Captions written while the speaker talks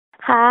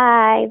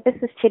Hi, this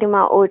is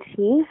Chidima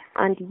Oti,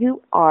 and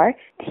you are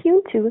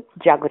tuned to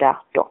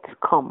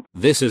Jagoda.com.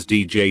 This is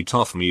DJ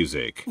Tough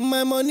Music.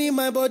 My money,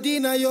 my body,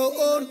 now your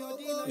own.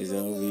 It's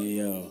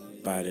OVO,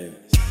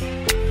 badass.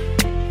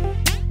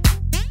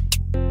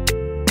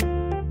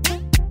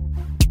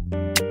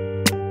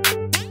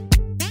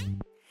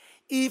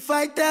 If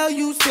I tell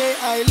you, say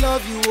I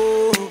love you,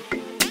 oh.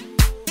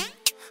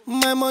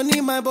 My money,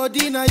 my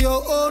body, now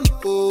your own,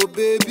 oh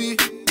baby.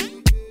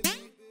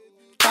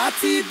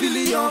 30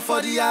 billion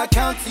for the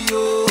account,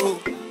 yo.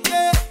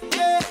 Yeah,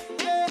 yeah,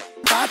 yeah.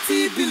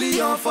 30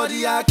 billion for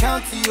the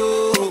account,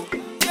 yo.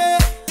 Yeah.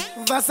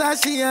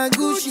 Versace and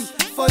Gucci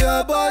for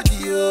your body,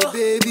 oh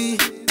baby.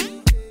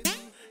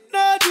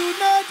 No do,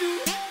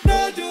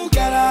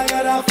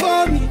 gotta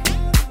for me.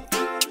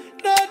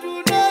 No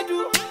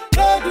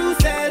do,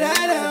 say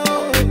that,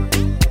 oh.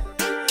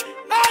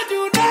 No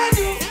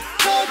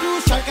do,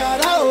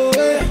 shakara, oh.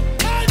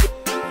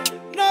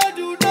 No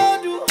do,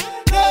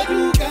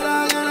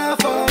 gotta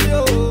for me, oh.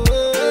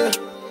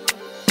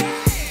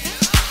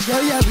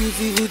 Girl, you're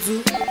beautiful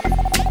too.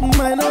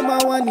 My number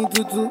one in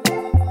tutu.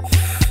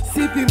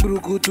 Sipping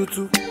bruku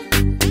tutu.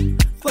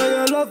 For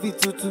your love it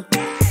tutu.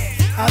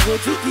 I go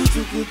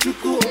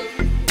chuku.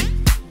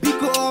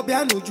 Biko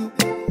obianuju.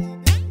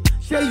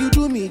 Say you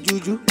do me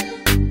juju.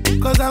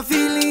 Cause I'm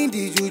feeling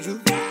the juju.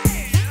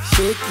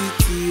 Shake it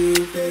to you.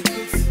 Take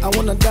it. I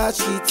wanna dash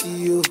it to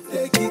you.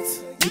 Take it.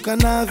 You can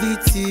have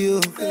it to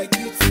you. Take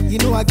it. You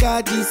know I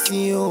got this in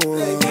you.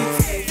 Take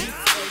it.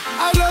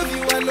 I love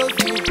you.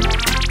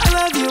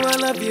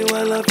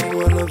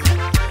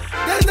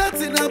 There's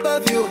nothing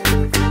above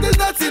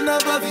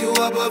you.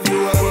 Above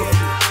you.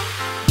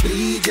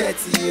 Bridget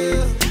to you.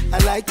 I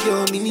like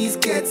your mini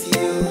skirt to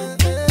you.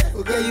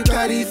 Okay, you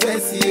carry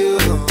fancy you.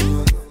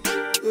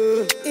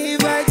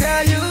 If I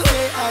tell you,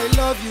 hey, I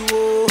love you,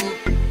 oh.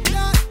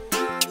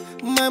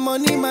 My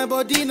money, my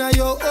body, now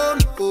your own,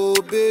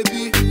 oh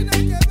baby.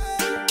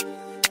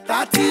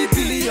 30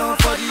 billion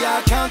for the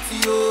account,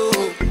 yo.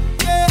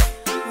 Yeah.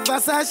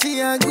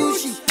 Versace and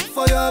Gucci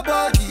for your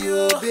body,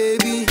 oh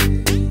baby.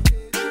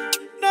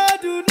 No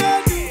do,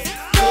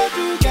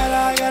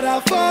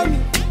 gotta for me.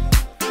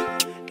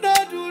 No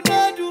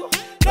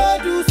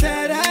do,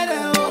 say that,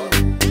 oh.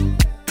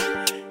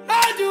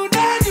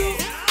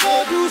 No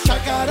do,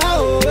 shakara,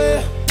 oh.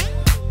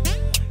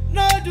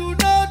 No do,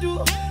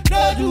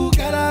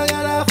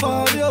 gotta for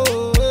me, oh.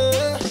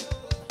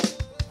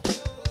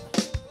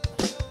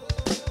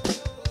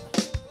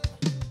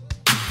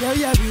 Girl,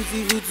 you're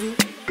beautiful too.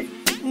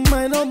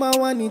 My number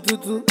one in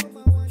tutu.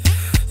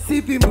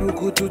 Sipping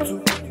bruku tutu.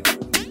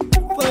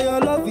 For your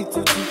love it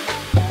tutu.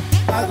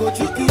 I go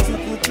chuku.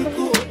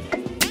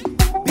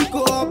 Biko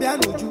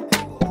obianuju.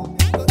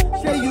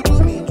 Say you do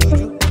me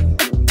juju.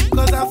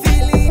 Cause I'm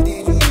feeling the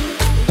juju.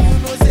 You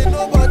know say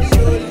nobody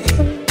only.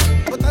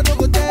 But I don't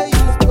go tell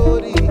you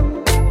story.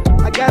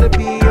 I gotta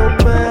be your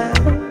man.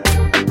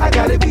 I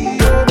gotta be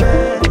your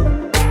man.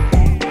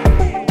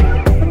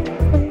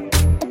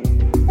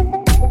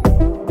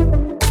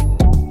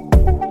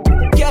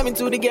 Came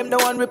into the game, no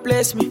one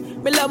replace me.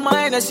 Me love my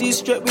Hennessy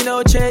straight, we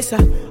no chaser.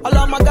 All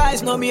of my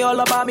guys know me all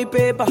about me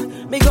paper.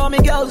 Me got me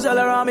girls all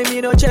around me,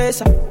 me no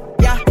chaser.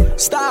 Yeah,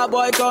 star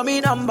boy call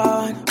me number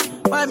one.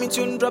 When me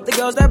tune drop, the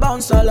girls they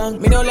bounce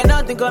along. Me no let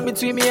nothing come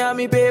between me and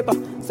me paper.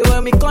 So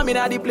when me come in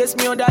at the place,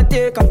 me on that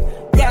take up.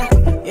 Yeah.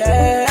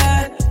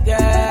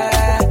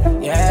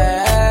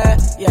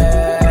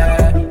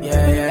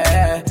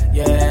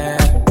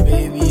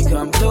 Baby,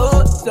 come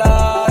closer.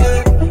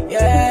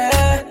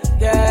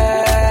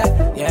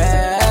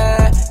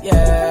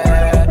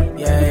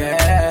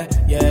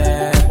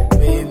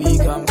 Baby,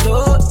 come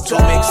closer. To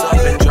mix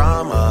up in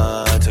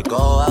drama, to go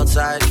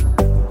outside.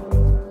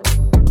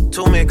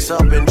 To mix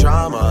up in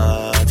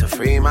drama, to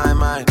free my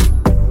mind.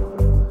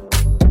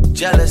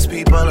 Jealous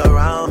people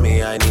around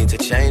me, I need to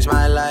change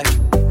my life.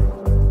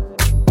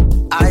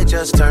 I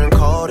just turn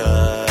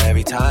colder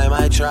every time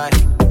I try.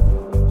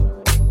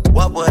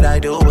 What would I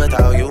do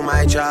without you,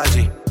 my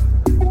Georgie?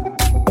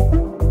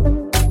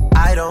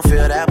 I don't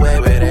feel that way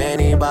with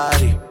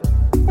anybody.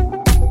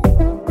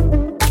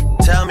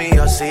 Tell me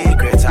your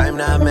secrets, I'm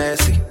not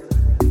messy.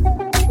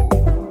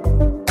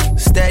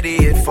 Steady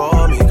it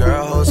for me,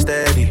 girl, hold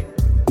steady.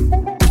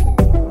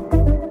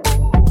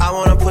 I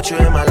wanna put you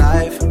in my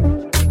life.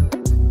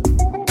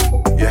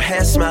 Your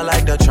hair smell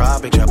like the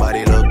tropics, your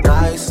body look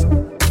nice.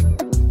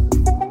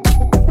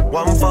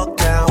 One fuck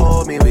can't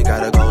hold me, we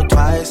gotta go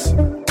twice.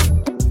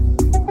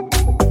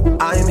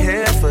 I'm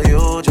here for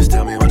you, just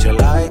tell me what you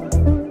like.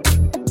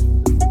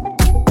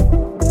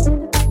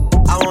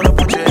 I wanna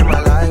put you in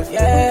my life.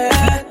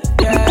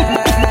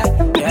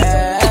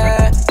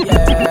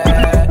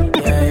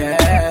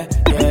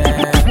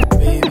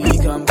 Baby,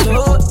 come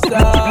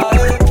closer.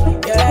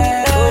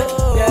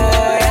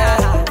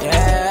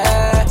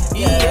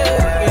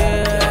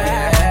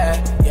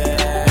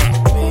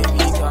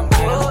 Baby, come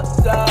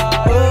closer.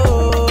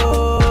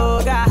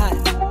 Oh, God.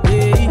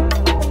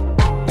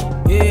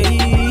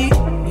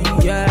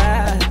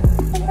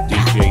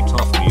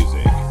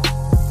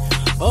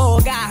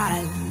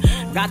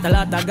 Got a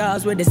lot of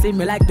girls where they see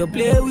me like to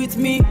play with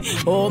me.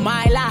 Oh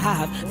my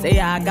life. Say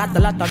I got a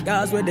lot of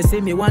girls where they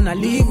see me wanna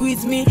live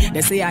with me.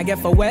 They say I get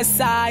for west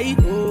side.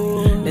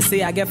 They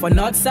say I get for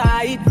north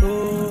side.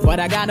 But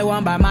I got the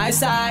one by my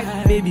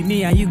side. Baby,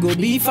 me and you go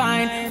be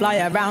fine. Fly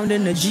around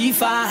in the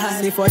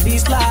G5. Say for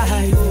this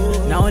life.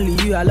 Not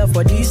only you I love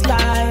for this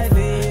life.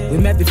 We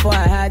met before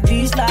I had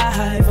this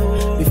life.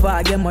 Before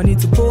I get money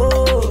to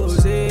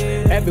pose.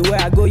 Everywhere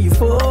I go you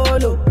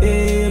follow.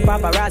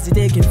 Paparazzi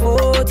taking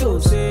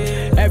photos.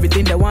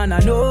 Everything they wanna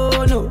know.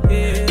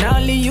 Not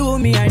only you,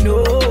 me I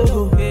know.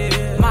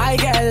 My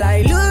girl,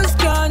 I lose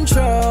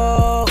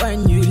control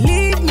when you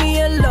leave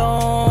me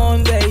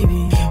alone,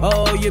 baby.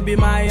 Oh, you be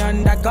my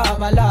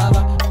undercover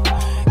lover.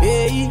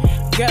 Hey,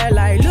 girl,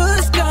 I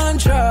lose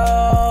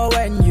control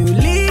when you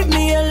leave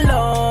me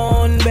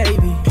alone,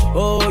 baby.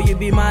 Oh, you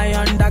be my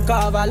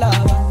undercover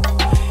lover.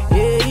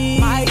 Hey,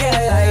 my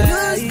girl, I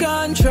lose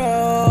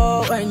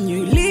control when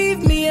you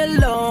leave me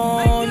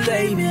alone,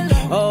 baby.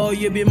 Oh,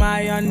 you be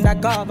my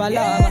undercover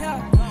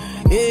lover.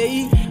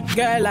 Hey,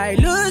 girl, I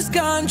lose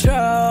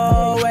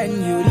control when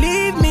you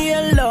leave me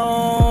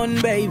alone,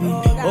 baby.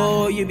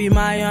 Oh, you be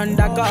my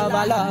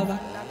undercover lover.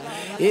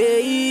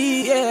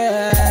 Hey,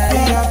 yeah.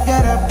 Get up,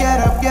 get up, get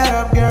up, get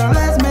up, girl.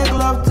 Let's make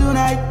love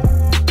tonight.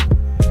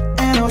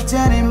 Ain't no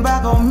turning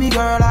back on me,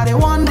 girl. I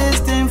don't want this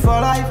thing for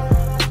life.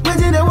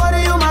 Waiting the water,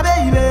 you my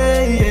baby.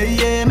 Yeah,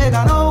 yeah. Make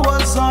I know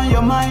what's on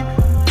your mind.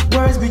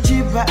 Words be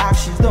cheap, but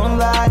actions don't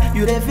lie.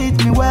 You they fit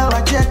me well,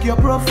 I check your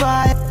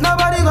profile.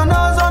 Nobody gonna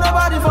know, so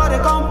nobody for the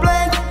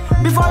complaint.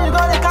 Before you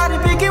go, they carry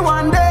picky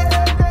one day.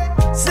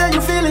 Say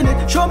you feeling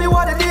it, show me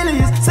what the deal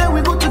is. Say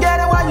we good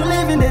together while you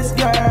living this,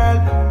 girl.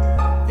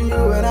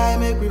 You and I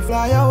make me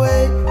fly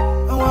away.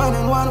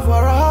 And one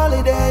for a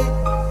holiday.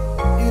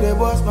 You the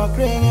boss, my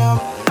cranium.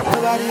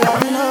 Nobody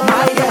ever know.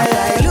 My girl,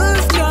 I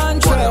lose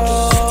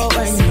control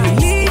when you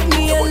leave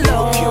me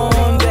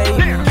alone,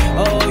 baby.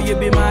 Oh, you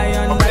be my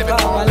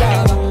undercover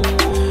lover.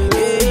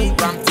 Hey,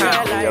 girl,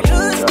 I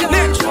lose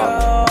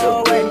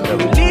control when you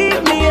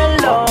leave me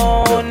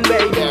alone,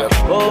 baby.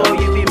 Oh,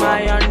 you be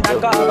my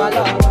undercover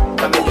lover.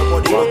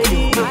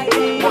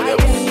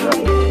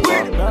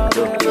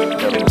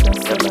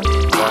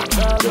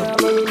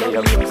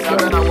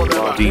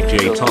 DJ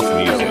Tough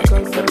Music.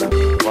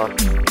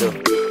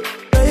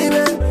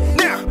 Baby,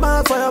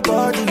 my for your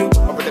body, yo.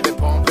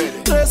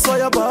 Dress for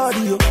your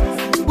body, yo.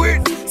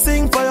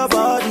 Sing for your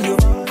body, yo.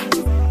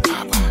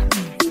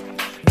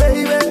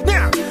 Baby,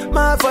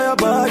 my for your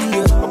body,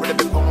 yo.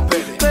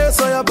 Dress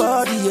for your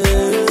body,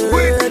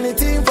 yeah.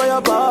 Anything for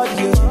your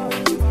body, yo.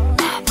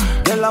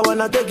 Girl, I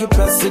wanna take you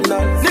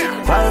personal.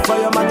 Fight for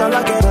your mother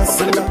like a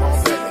wrestler.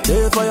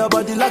 Stay for your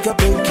body like a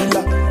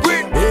painkiller.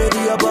 Baby,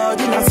 your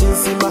body na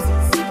sinsima.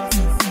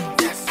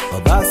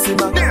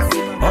 Obasima.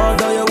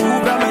 Although you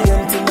woo, grab my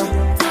yentina.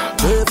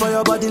 Stay for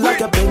your body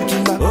like a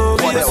painkiller. Oh,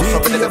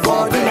 sweet your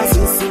body na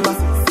sinsima.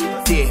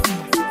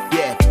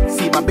 Yeah.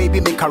 See my baby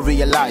make her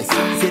realize.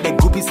 Say the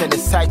groupies and the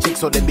side chicks,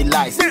 so they be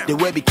lies. They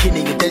wear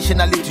bikini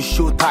intentionally to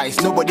show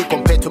ties. Nobody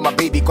compared to my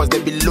baby cause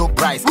they be low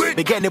price.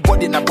 They get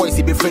anybody in a boy,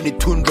 see be friendly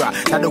tundra.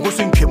 Now the who's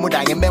in Kemuda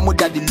and Memo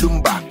daddy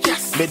lumba. Yes.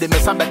 Made the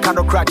mess on the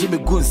cano crack, Jimmy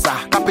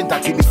Gunsa. Carpenter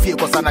team me fear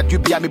cause I do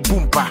be a me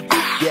boompa.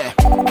 Yeah.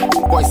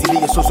 Boy, see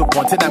the so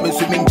ponting. I'm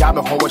swimming jam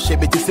and how she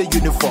be to say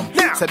uniform.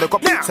 Said the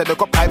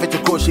cop private to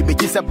go, she be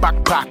just a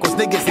backpack. Cause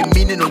niggas in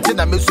meaning until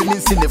I'm swimming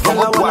sin from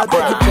what to what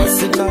else?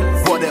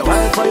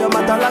 Fight for your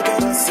mother like a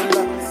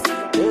wrestler.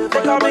 They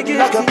call me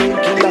like a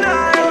painkiller.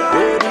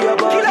 Baby, your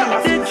body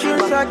na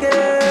sinsima.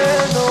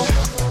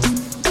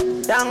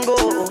 Dango,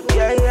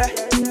 yeah.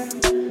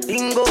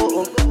 Dingo.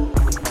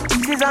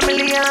 She's a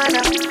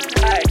Miliana.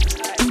 Aye,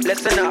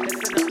 listen up.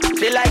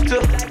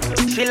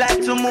 She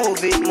like to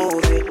move it.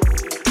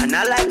 And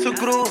I like to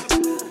groove.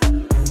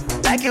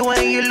 Like it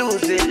when you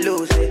lose it.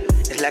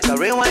 It's like a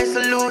rewind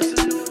salute.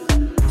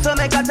 So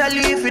make I tell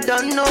you if you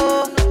don't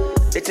know.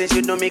 The things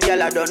you know me,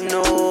 girl, I don't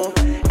know.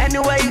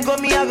 Anywhere you go,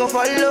 me, I go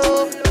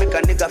follow. Make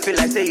a nigga feel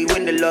like say you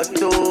win the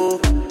lotto.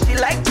 She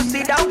like to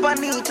sit down,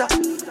 Panita.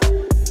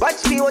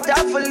 Watch me out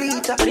for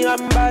liter.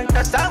 Remember,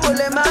 that's how we'll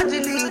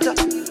imagine it.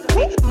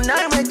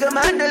 Now make a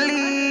man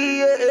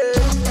delete.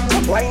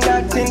 Wind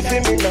that thing for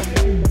me now.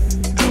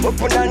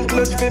 Open and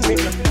close for me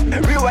now.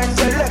 Rewind,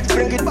 select,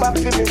 bring it back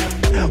for me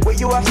now. Where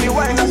you have to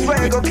wind, I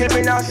swear, go kill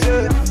me now,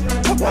 sir.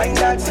 Wind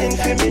that thing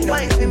for me now.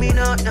 Wind for me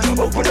now.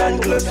 Open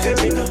and close for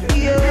me now.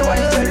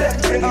 Rewind,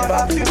 select, bring it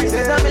back for me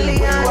now.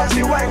 Where you have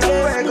to wind, I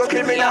swear, go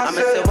kill me now,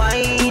 sir. I'm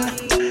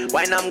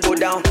wine and go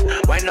down.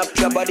 Wind up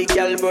your body,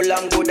 girl, roll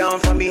and go down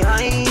from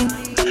behind.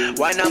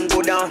 Wine and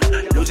go down.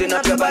 Losing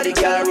up your body,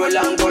 girl, roll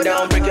and go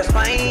down. Break your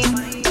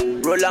spine.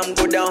 Roll and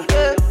go down.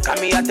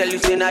 Come here, I tell you,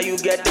 say now you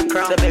get the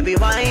crown. So baby,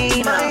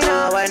 wine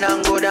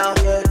and go down.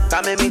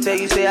 Come here, me tell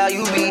you, say how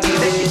you be the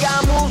best. She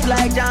can't move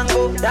like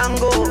Django.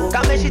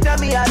 Come here, she tell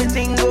me how the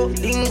thing go.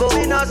 Dingo.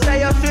 Me not say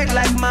you're sweet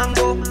like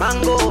mango.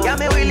 Yeah,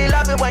 me really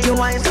love it when you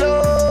wine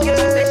slow.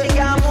 Say she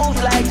can't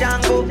move like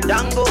Django.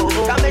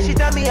 Come here, she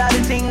tell me how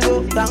the thing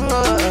go.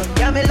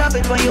 Yeah, me love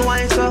it when you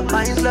wine slow.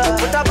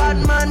 Put a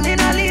bad man in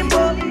a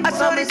limbo. I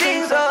saw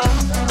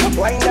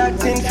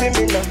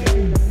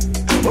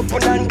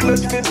Open and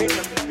close for me.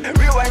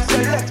 Rewind,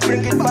 select,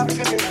 bring it back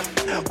for me.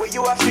 When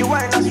you have to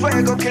wine, I swear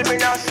you go kill me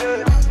now,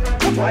 sir.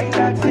 Wine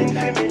that thing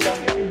for me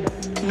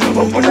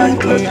now. Open and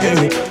close for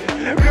me.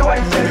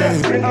 Rewind,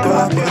 select, bring it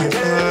back for me.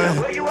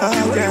 When you have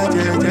to wine,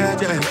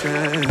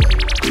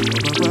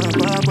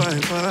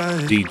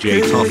 DJ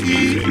Tough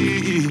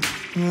Music.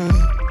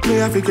 Me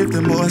have to give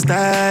the most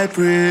high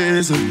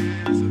praise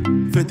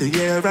for the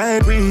air I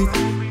breathe,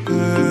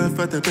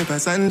 for the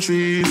papers and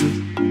trees.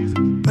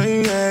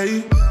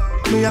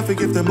 Me have to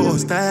give the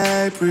most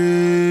high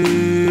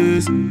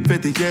praise for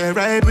the air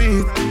I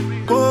breathe,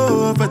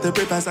 oh, for the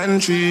papers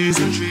and trees.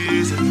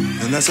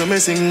 And that's what me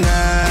sing,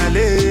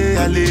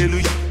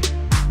 hallelujah,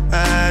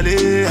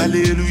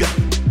 hallelujah,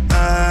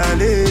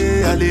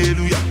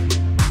 hallelujah,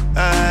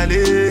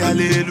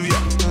 hallelujah.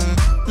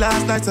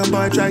 Last night some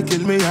boy try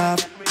kill me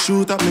half.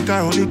 Shoot up me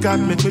car, only got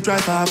make me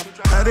drive off.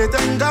 And they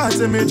thank God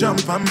to me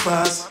jump and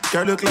pass.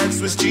 Girl look like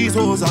Swiss cheese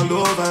holes all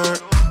over.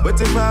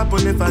 But if I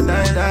happen if I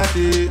die that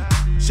day,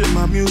 shit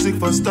my music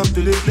for stop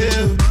till it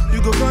play.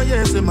 You go for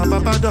years and my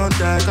papa don't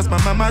die, cause my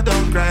mama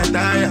don't cry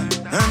die.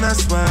 And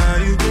that's why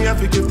you me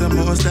have to give the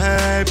most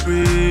high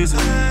praise.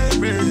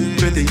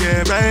 For the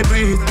air I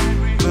breathe,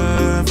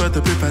 for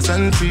the papers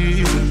and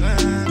trees.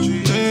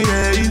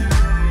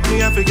 Me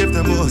have to give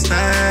the most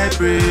high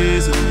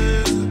praise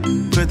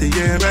for the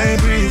air I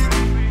breathe,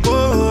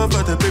 oh,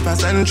 for the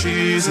papers and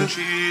trees.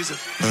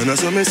 And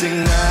that's what me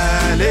sing,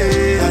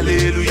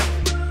 hallelujah,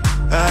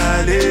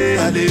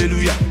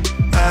 hallelujah,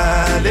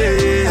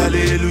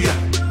 hallelujah,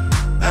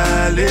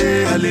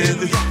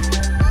 hallelujah.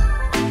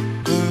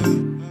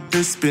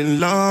 It's been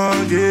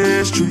long,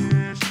 it's true,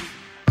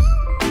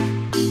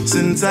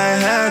 since I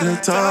had a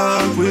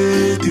talk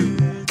with you.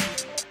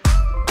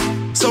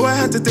 So I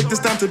had to take this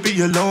time to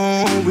be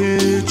alone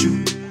with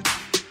you,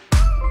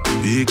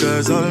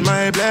 because all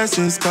my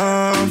blessings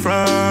come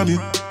from you.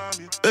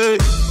 Hey.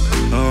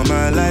 All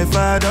my life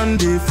I done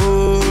they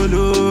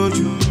follow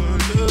you.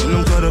 When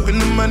I'm caught up in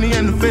the money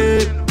and the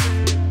fame,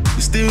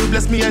 you still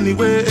bless me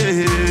anyway.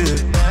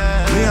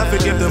 Me I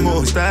forgive the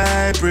most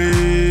I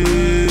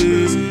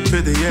praise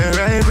for the air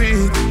I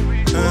breathe,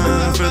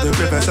 for the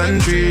papers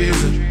and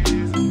trees.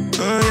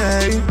 Oh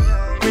yeah.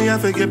 Me I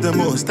forgive the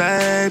most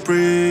I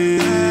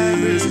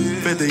praise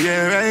for the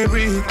air I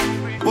breathe,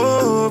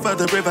 oh, for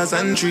the rivers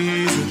and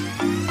trees.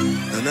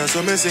 And that's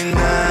what me sing,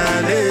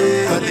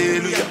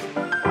 hallelujah,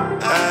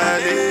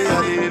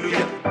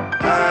 hallelujah,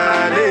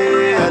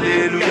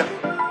 hallelujah,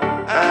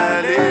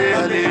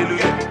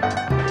 hallelujah.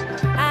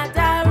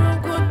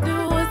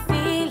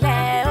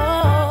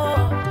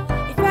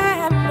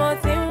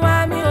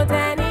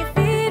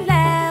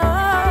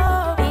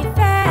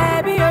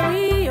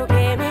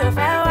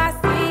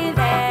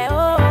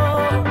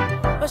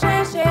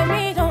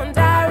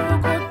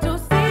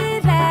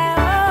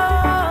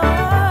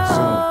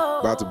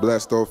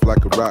 Blast off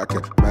like a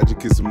rocket.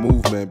 Magic is a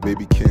movement,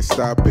 baby, can't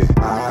stop it.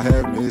 I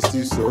have missed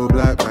you so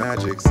black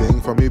magic. Sing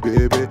for me,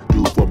 baby,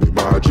 do for me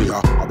magic.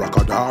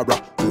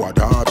 Abracadabra,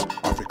 Guadab,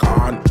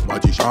 African,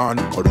 magician,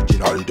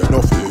 originally done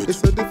of it.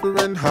 It's a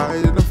different high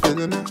and I'm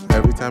feeling it.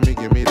 Every time you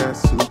give me that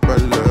super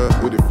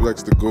love. With it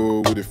flex to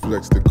go, with it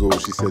flex to go.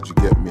 She said you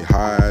get me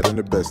higher than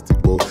the best to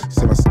go. She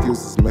said my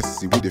skills is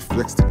messy, with it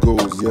flex to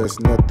goes. Yes,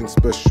 nothing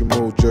special,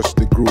 more just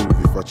the groove.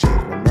 If I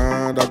change my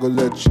mind, I go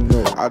let you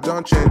know. I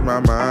don't change my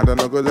mind,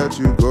 I go let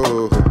you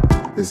go.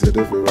 It's a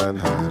different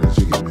high that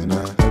you give me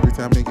now. Every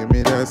time you give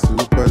me that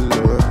super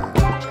love.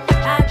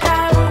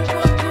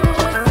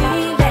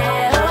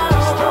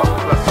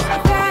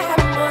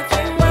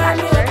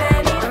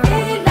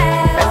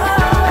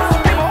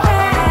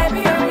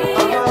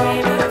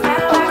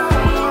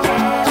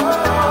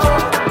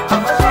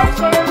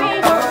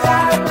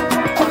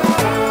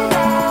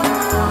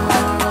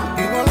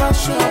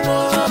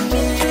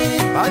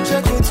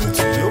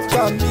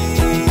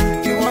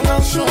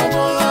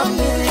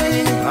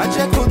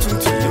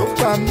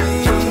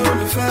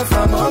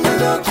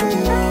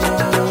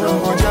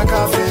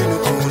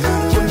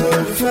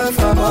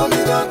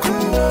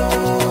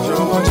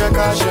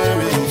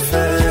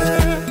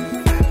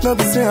 No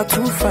be say I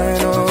too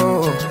fine,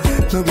 oh.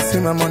 No be say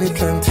my money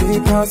plenty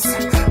pass.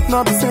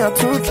 No be say I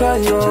too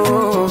try,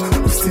 oh.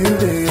 We still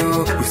there,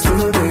 oh. We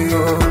still there,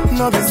 oh.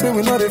 No be say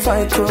we know they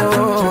fight,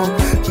 oh.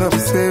 No be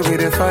say we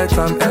they fight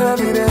on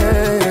every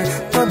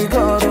day. No be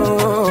God,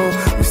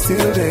 oh. We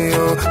still there,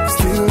 oh. We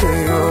still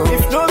there, oh.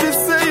 If no be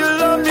say you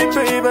love me,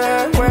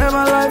 baby, where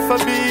my life I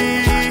be?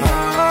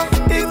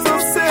 It's so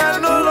say I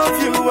don't love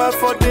you, I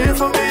for day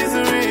for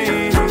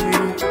misery.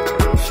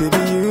 She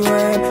be you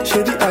and she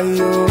be I,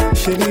 oh.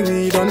 She be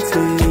we don't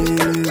see.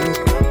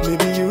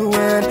 Maybe you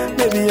and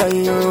maybe I,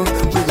 oh.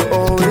 We will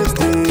always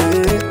stay.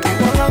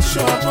 You wanna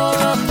show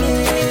more of me?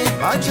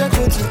 I check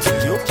it to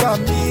you, got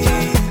me.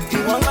 You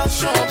wanna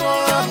show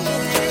more of me?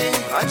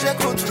 I check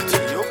it to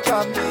you,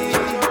 got me.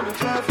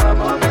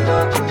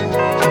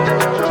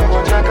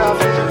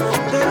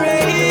 The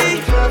rain.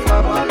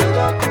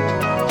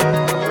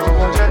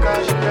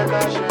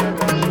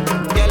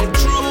 Girl,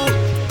 it's true.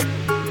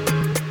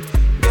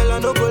 Girl, I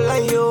no go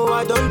lie, yo.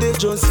 I don't do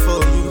just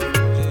for you.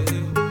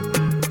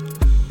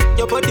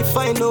 Your body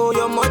fine, oh,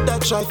 your mother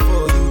try for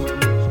you.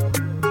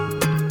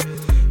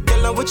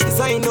 Girl, now which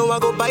design, oh, I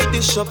go buy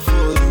this shop for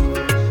you.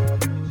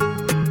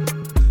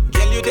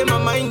 Girl, you in my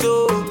mind,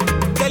 oh.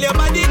 Girl, your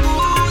body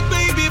good,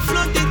 baby,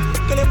 flaunt it.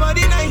 Girl, your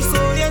body nice,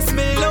 oh, yes,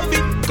 me love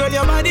it. Girl,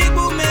 your body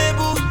boo, me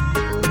boo.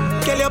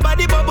 Girl, your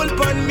body bubble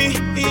pon me,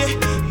 yeah.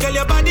 Girl,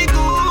 your body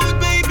good,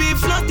 baby,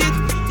 flaunt it.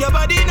 Your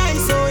body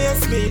nice, oh,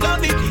 yes, me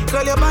love it.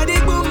 Girl, your body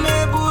boo, me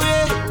boo,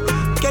 yeah.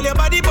 Girl, your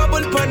body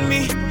bubble pon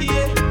me,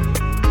 yeah.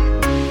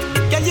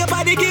 Girl, your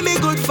body give me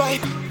good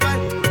vibe.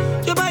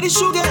 Your body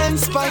sugar and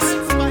spice.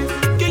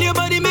 Girl, your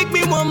body make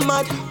me one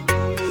mad.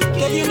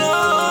 Girl, you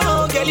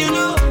know,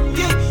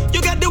 yeah.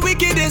 You got the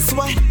wickedest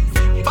wine.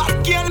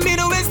 But girl, me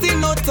no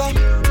wasting no time.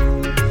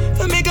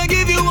 I make her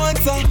give you one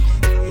time.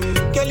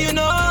 Girl, you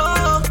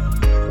know.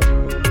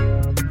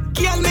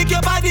 Girl, make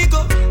your body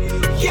go.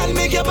 Girl,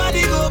 make your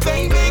body go.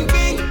 Bang, bang,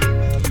 bang.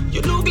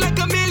 You look like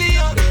a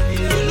million.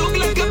 You look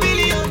like a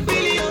billion,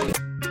 billion.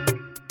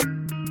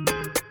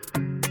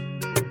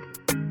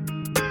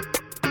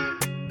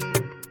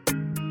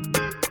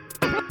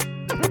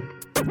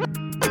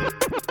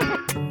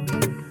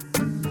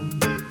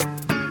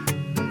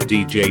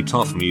 DJ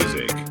Tough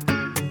Music.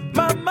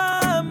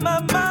 Mama,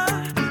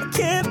 I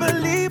can't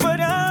believe what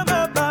I'm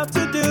about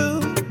to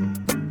do.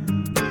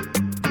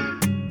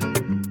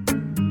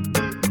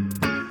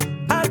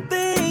 I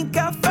think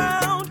I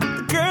found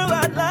the girl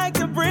I'd like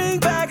to bring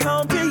back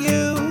home to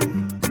you.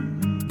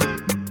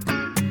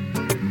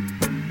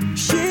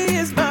 She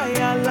is my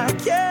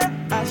alake,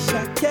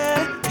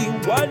 ashake,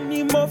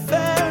 iwani mo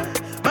fe,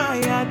 my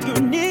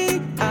aduni,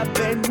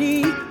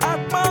 abeni,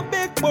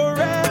 akmambe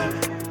kore,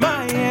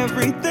 my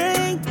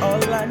everything,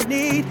 all I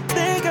need.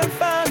 Think I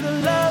found the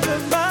love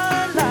of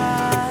my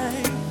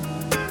life.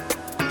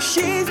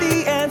 She's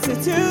the answer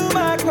to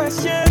my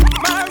question.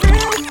 My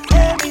real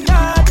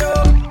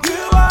Eminado.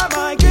 You are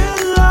my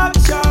good luck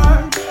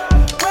charm.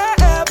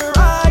 Wherever I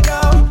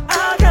go,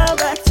 I'll come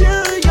back to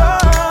your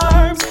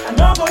arms. I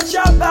no go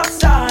shop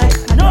outside,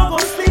 I no go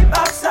sleep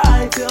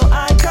outside till I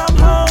come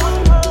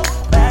home,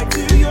 back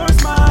to your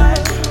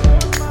smile.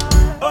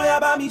 Oh yeah,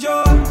 Bami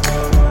Joe.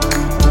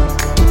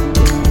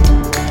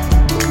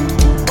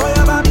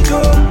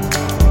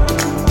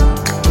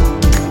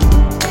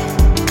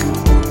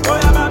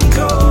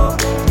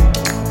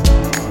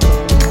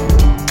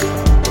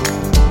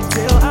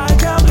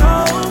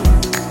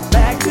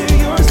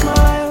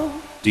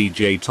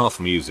 DJ Tough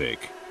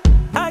Music.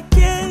 I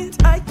can't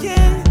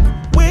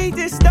wait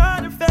to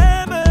start a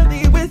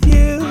family with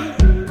you.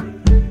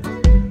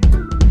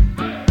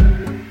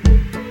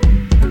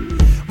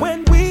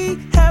 When we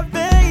have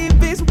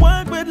babies,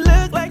 one would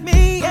look like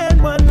me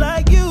and one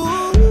like you.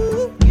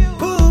 Ooh,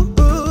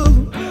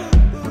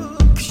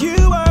 'cause you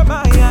are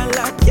my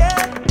alake,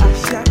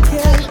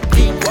 ashake,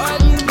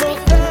 iwani mo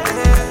fe,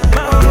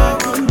 my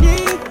agony,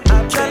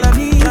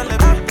 abjalani,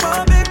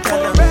 akmame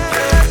kore,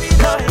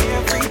 my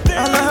everything.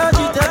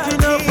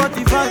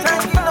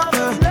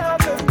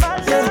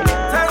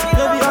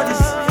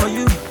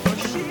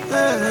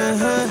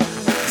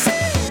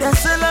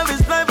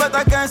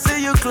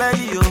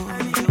 Clearly,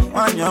 oh,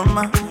 on your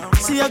man.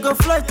 See, I go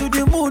fly to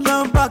the moon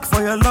and back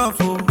for your love,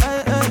 oh.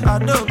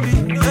 Adobe,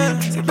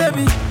 see,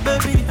 baby,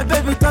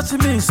 touching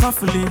me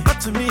softly,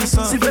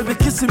 See, baby,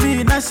 kissing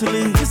me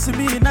nicely, So,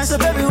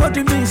 baby,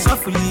 holding me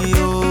softly,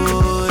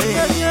 oh,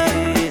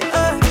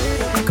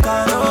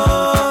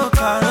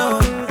 Caro,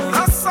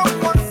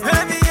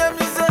 baby,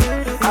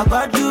 I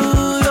do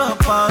your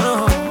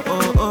paro,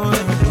 oh,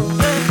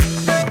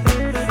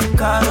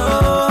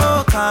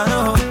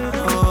 Caro.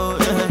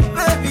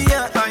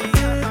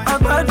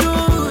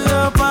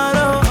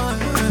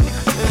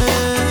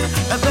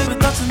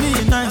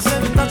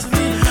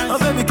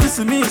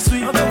 Kissing me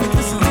sweet, oh baby,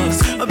 kissing me,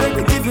 oh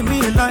baby, giving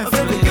me life, oh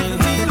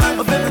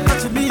baby,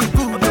 touching me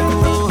good,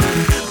 oh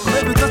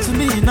baby, touching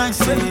me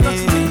nice, oh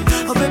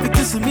baby,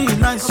 kissing me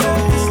nice,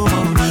 oh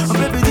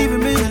baby, giving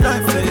me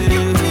life,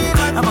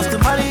 I must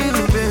marry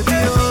you,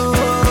 baby, oh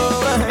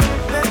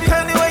baby,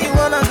 anywhere you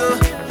wanna go,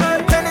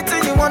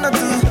 anything you wanna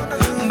do,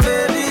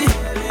 baby,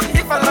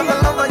 if I love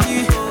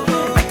you,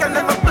 I can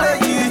never play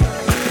you,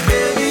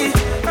 baby,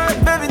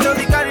 don't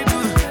be carried do,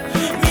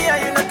 me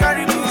and you not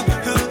carried do.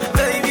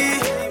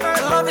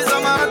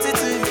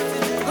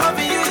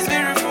 Loving you is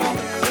beautiful,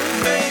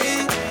 baby.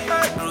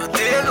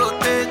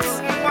 Rotate,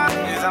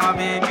 is our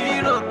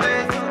baby,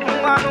 rotate.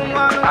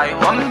 I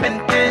want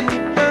maintain,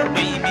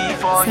 baby,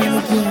 for you.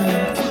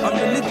 I'm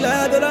really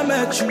glad that I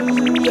met you,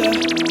 yeah.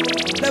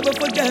 Never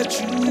forget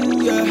you,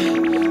 yeah.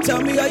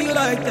 Tell me how you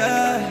like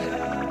that.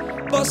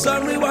 Bust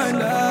and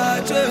rewind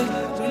that, yeah.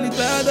 Really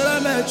glad that I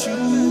met you,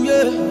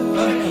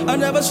 yeah. I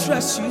never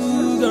stress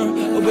you, girl.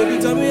 Oh, baby,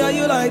 tell me how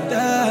you like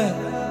that.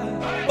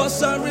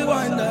 Bust and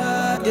rewind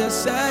that, yeah.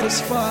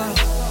 Satisfy,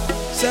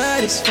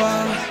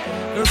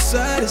 girl,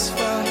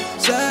 satisfy.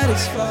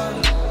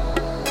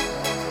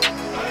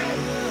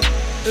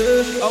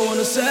 I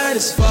wanna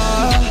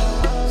satisfy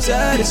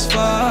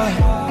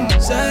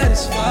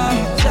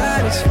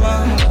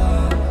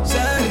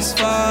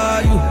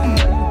you.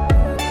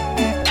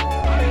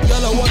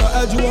 Girl, I wanna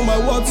my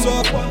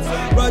WhatsApp.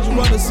 Ride you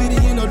around the city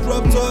in a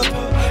drop top.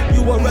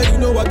 You already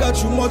know I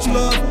got you much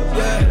love.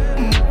 Yeah.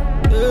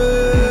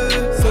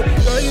 So,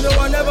 girl, you know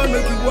I never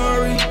make you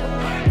worry.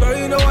 Girl,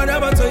 you know I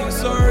never tell you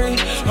sorry.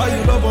 How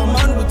you love a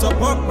man with a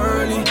pop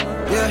early.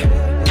 Yeah.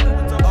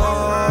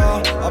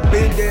 I've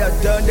been there,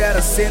 I've done that,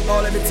 I've seen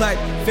all of the type.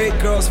 Fake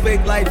girls,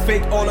 fake life,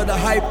 fake all of the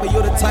hype. But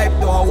you're the type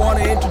that I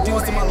wanna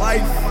introduce to my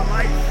life.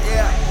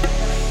 Yeah.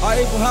 I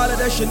even hollered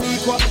at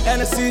Shaniqua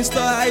and a sister.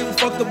 I even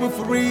fucked up with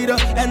Farida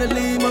and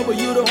Alima. But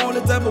you're the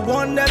only type of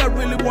one that I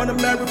really wanna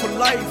marry for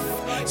life.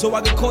 So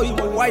I can call you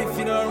my wife,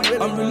 you know.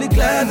 I'm really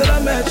glad that I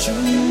met you,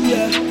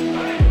 yeah.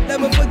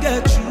 Never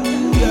forget you,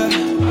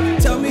 yeah.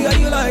 Tell me how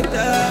you like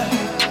that.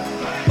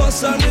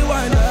 Bust and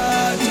rewind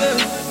that, yeah.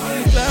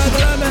 Glad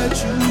that I met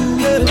you,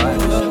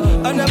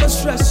 yeah. I never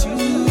stress you,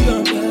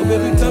 yeah. Oh,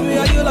 baby, tell me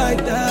how you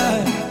like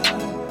that.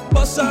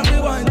 Bust and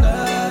rewind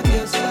that,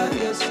 yes, sir,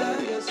 yes, sir,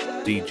 yes,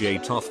 sir. DJ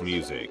Tough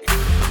Music.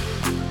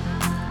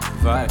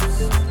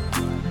 Vibes.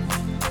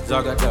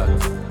 Zagadat.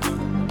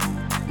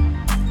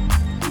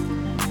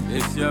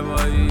 It's your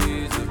boy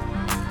Easy.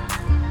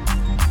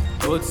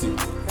 Oti.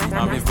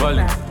 I'm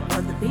falling.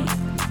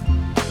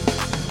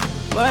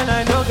 When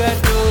I don't get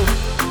you,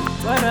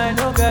 when I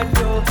don't get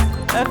you.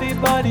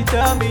 Everybody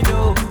tell me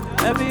no,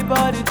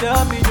 everybody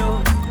tell me no.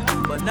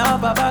 But now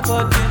Baba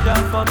got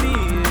ginger for me,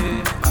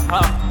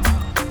 yeah.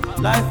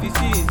 Life is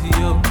easy,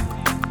 yo.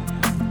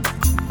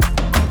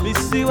 Me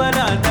see when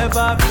I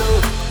never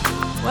blow,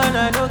 when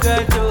I don't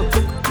get low.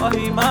 But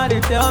he mad,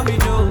 they tell me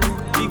no.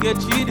 He get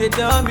cheated, they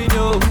tell me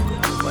no.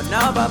 But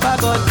now Baba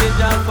got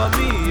ginger for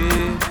me,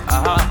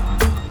 yeah.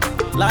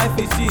 Life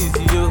is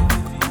easy, yo.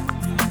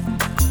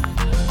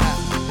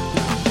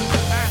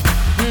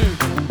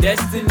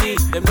 Destiny,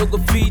 them no go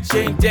feed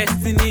change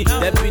destiny.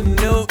 Let me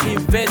know,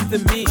 invest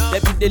in me.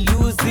 Let me they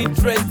lose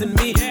interest in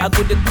me. I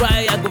go to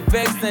cry, I go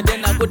vex, and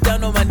then I go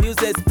down on my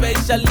news,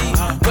 especially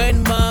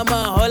when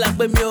mama all up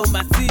with me on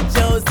my seat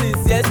Jones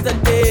since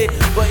yesterday.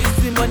 But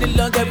it's the money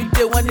long every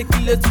day, 1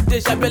 kilo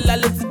today,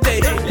 Shabella today.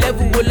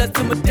 Level will let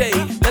to my day,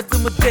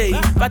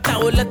 Pata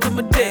will let to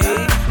my day.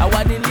 I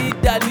want to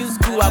lead that new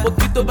school, I will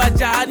keep to my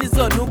Johnny's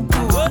on no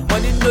cool.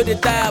 Money know they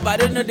tire, but I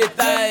don't know they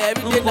tire.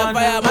 Every day I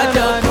fire, my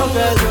job.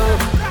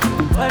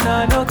 When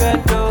I don't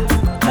get low,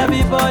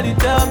 everybody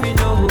tell me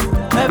no,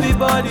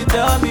 everybody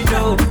tell me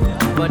no.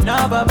 But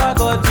now Baba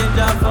got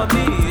ginger for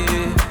me,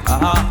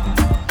 yeah.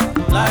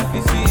 Life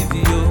is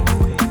easy, yo.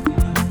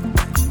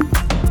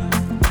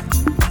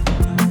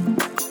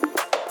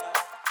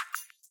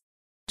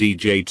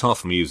 DJ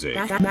Tough Music.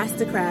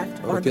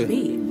 Mastercraft on the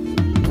beat.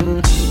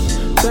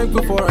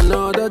 Thankful for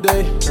another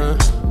day.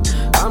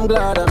 I'm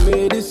glad I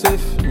made it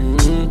safe.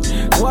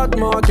 What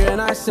more can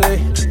I say?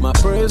 My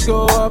praise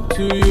go up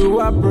to you,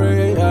 I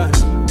pray.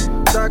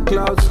 Dark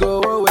clouds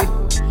go away.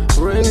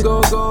 Rain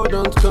go,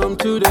 don't come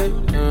today.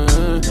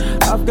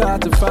 I've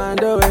got to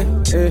find a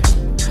way.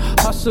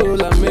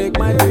 Hustle and make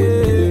my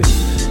day.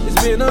 It's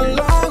been a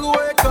long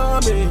way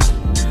coming.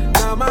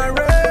 Now my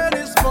rain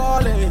is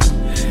falling.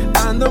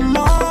 And the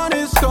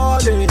morning's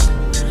calling.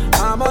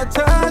 I'm a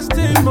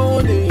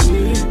testimony.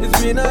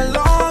 It's been a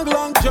long,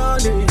 long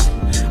journey.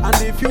 And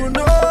if you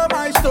know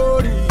my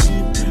story,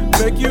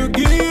 make you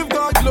give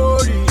God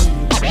glory.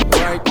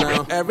 Right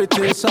now,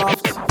 everything's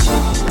soft.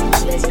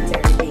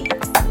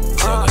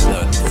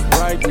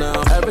 Right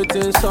now,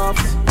 everything's soft.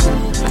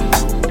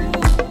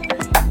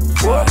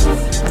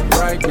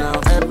 Right now,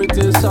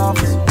 everything's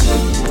soft.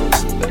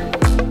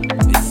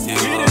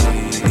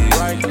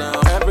 Right now,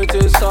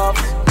 everything's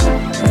soft.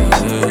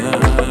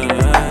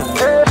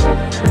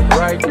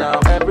 Right now,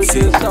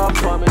 everything's soft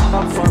for me,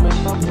 soft for me,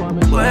 soft for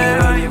me. Where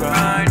are you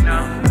right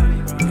now?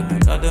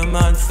 Another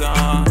man's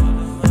son.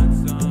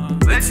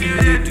 What you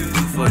do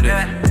for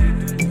that?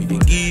 We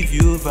give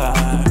you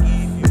vibe.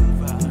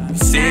 You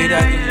say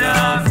that you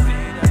love me,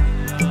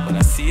 but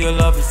I see your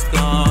love is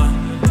gone.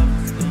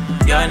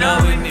 You're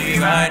not with me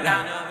right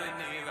now.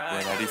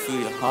 But I feel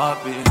your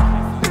heartbeat. I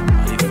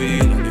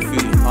feel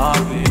your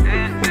heartbeat.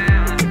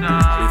 I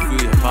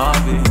feel your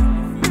heartbeat.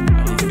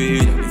 I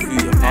feel your heartbeat. I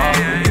feel your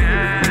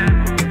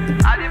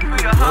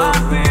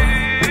heartbeat.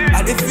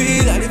 I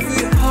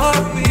feel your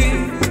heartbeat.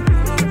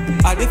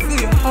 I feel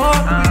your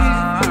heartbeat.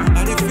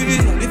 I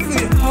feel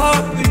your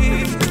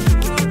heartbeat.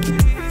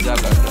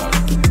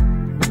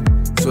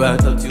 So I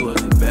thought you was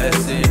the best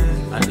thing,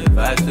 and the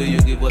vibes that you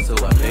give was so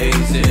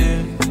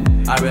amazing.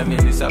 I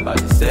reminisce about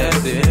the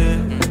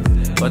setting,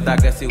 but I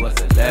guess it was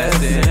a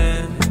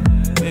lesson.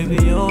 Baby,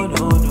 you don't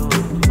know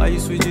why you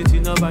switch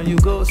it up and you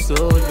go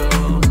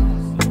solo.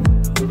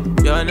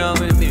 You're not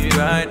with me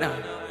right now,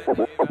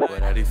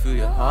 but I feel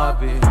your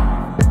heartbeat.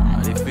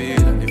 I feel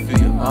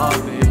your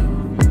heartbeat.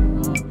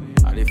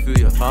 I feel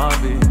your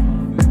heartbeat.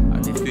 I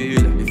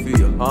feel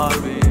your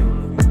heartbeat.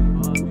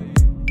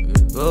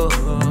 Oh,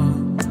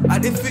 I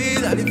feel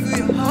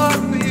your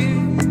heartbeat.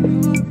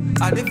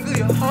 I feel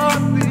your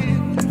heartbeat.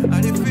 I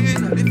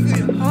feel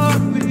your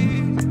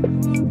heartbeat.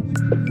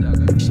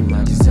 She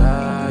my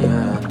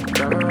desire.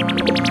 Grab her on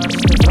the watch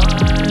to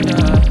find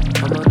her.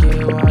 I'ma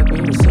get what we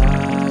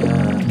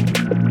desire.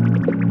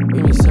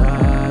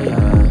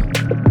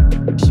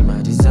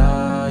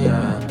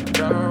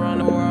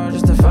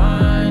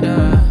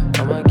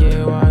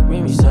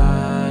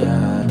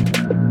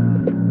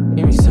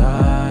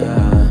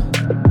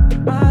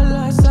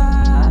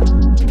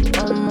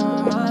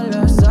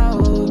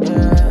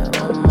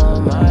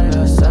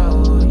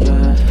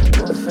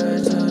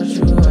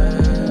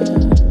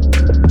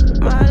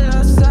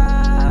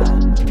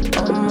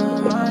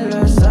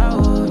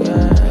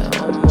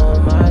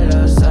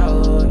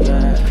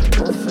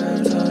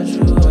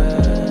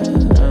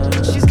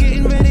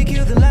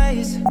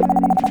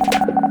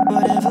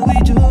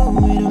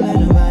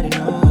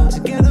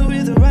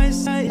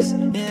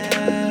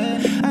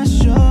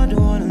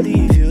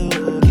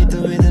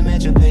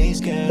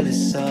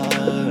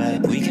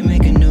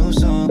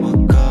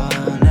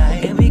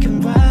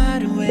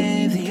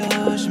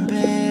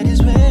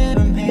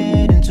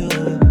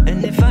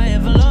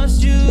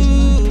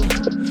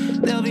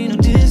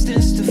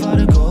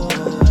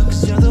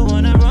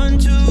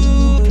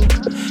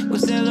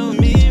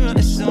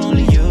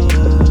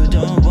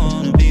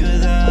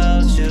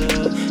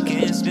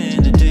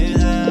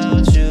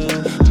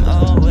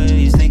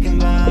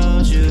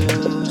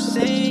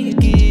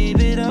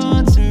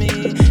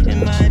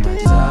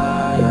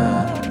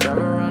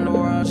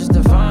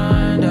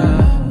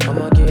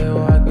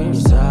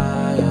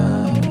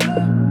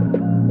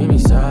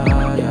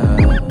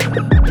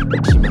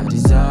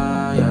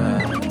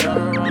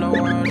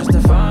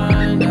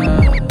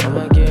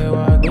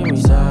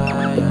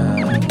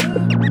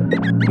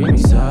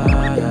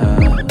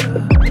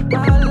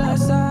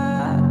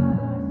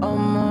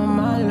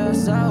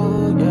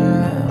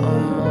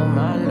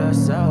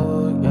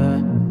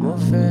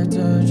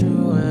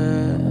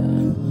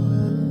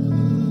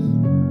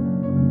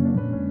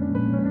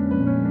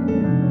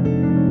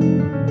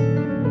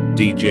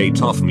 DJ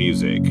Tough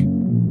Music.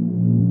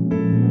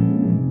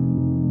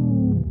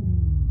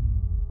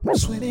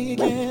 Swimming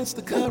against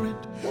the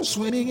current,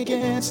 swimming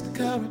against the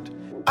current.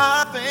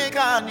 I think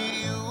I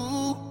need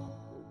you.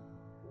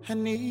 I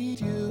need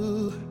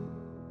you.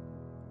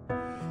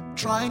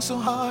 Trying so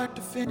hard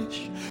to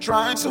finish,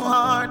 trying so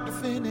hard to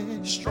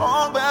finish.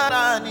 Strong, but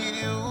I need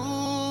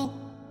you.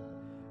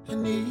 I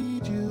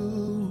need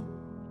you.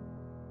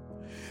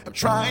 I'm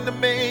trying to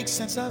make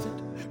sense of it,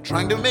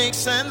 trying to make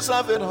sense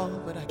of it all,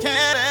 but I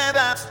can't, and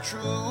that's the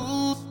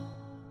truth.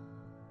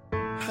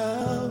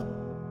 How?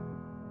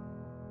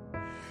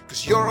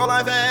 'Cause you're all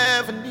I've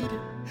ever needed,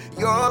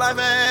 you're all I've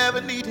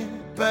ever needed,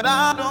 but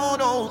I don't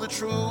know the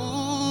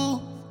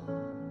truth.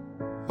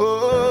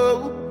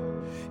 Oh,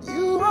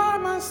 you are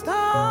my star.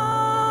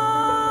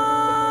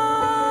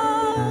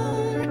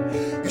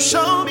 You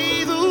show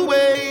me the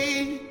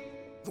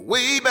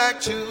way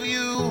back to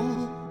you.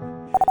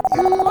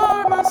 You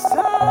are my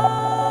sun.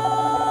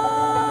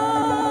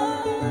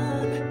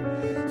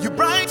 You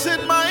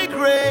brighten my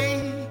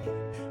gray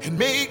and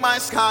make my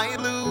sky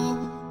blue.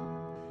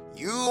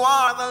 You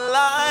are the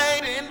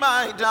light in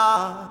my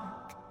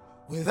dark.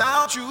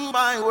 Without you,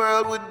 my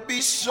world would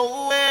be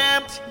so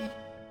empty.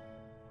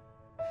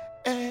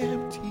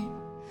 Empty.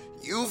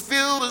 You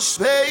fill the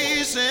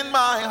space in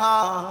my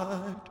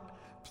heart.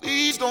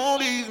 Please don't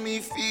leave me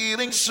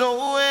feeling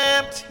so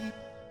empty.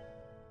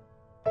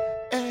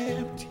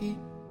 Empty.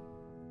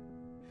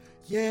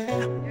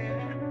 Yeah.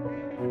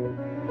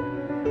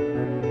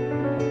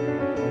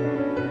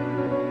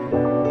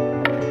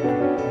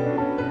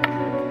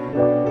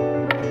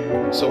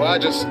 So I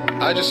just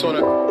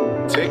wanna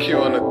take you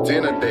on a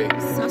dinner date.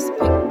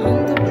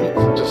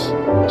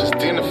 Just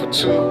dinner for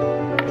two.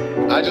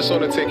 I just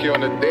wanna take you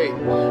on a date.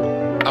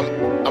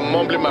 I'm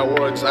mumbling my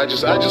words. I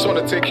just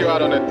wanna take you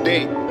out on a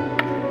date.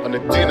 On a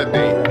dinner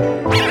date.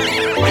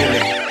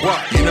 What?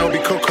 You know, be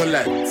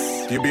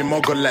cocolettes, you be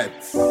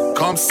mogolettes.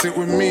 Come sit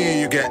with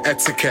me, you get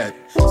etiquette.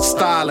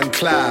 Style and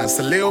class,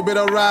 a little bit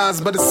of rise,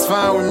 but it's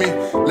fine with me.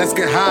 Let's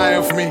get high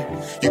off me.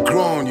 You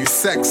grown, you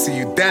sexy,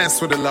 you dance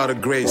with a lot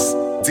of grace.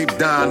 Deep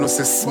down, no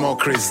say small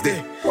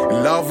crazy.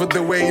 In love with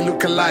the way you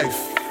look alive.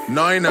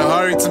 Not in a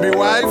hurry to be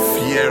wife?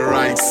 Yeah,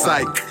 right,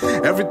 psych.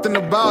 Everything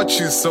about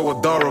you is so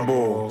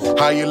adorable.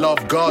 How you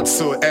love God,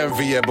 so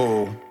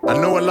enviable. I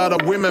know a lot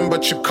of women,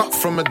 but you cut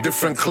from a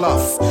different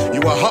cloth.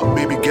 You a hot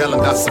baby girl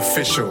and that's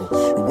official.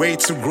 You're way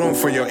too grown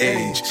for your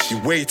age.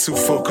 You're way too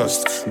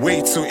focused,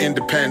 way too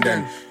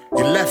independent.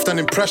 You left an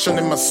impression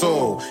in my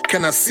soul.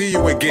 Can I see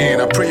you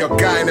again? I pray your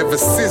guy never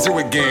sees you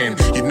again.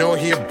 You know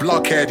he a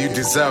blockhead, you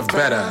deserve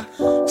better.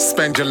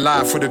 Spend your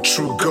life with a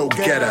true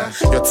go-getter.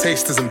 Your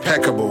taste is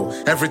impeccable,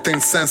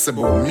 everything's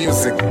sensible.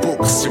 Music,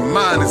 books, your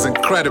mind is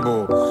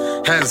incredible.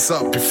 Hands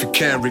up if you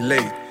can't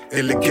relate.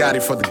 Illegati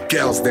for the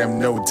girls, them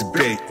no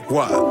debate.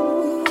 What?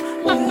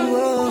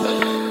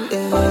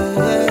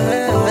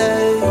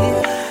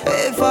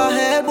 If I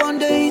had one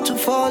day to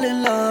fall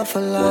in love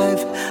for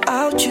life,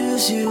 I'll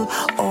choose you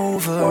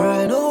over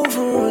and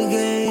over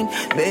again,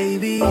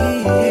 baby.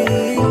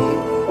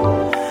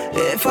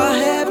 If I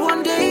had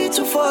one day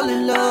to fall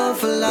in love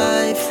for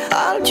life,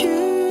 I'll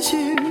choose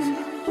you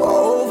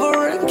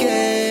over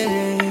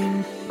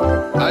again.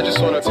 I just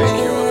wanna take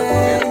you on a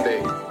dinner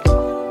date.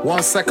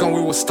 1 second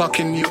we were stuck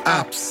in new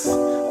apps.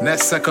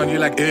 Next second you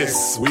like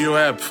this, we you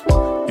up.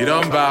 You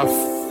don't bath,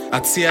 I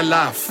tear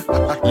laugh.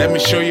 Let me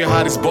show you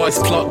how this boy's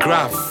clock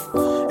graph.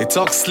 It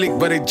talks slick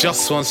but it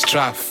just wants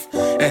straff.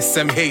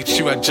 SMH,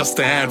 you are just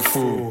a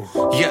handful.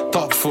 Yet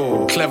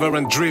thoughtful, clever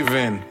and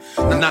driven.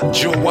 Not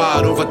Joe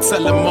Wild over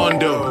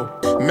Telemundo.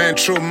 Men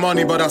throw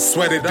money but I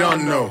swear they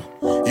don't know.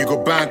 You go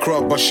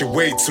bankrupt but she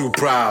way too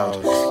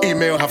proud.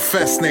 Email her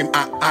first name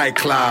at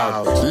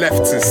iCloud.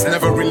 Leftists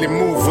never really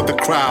move with the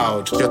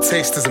crowd. Your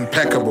taste is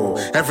impeccable,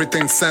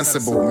 everything's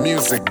sensible.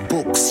 Music,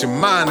 books, your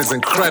mind is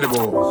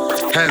incredible.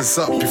 Hands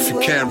up if you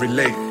can't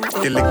relate.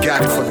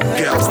 Illegati for the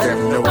girls,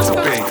 them no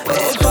debate.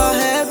 If I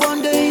had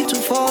one day to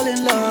fall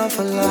in love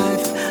for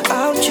life,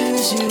 I'll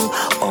choose you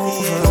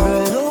over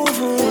and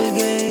over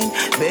again,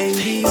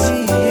 baby.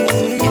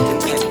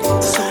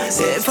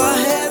 If I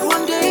had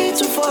one day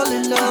to fall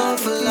in love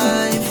for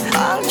life,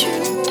 I'll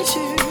choose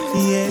you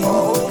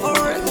over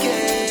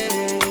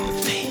again.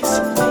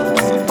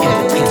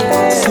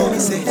 So we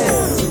say,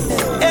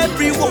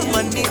 every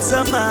woman needs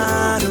a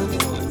man.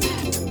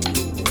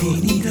 They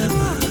need a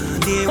man.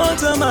 They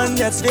want a man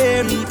that's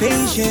very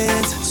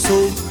patient.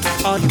 So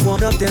are you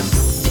one of them?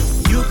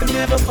 You can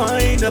never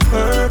find a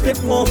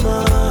perfect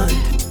woman.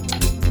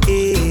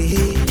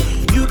 Hey,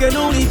 you can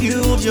only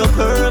build your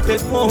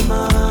perfect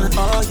woman.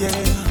 Oh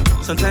yeah.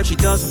 Sometimes she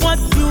does what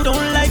you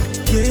don't like,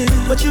 yeah.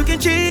 But you can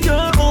change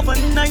her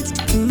overnight.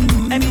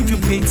 And if you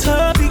paint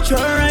her picture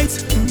right,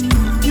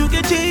 you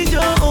can change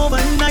her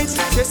overnight.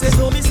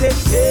 So me say,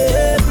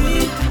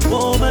 every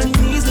woman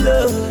needs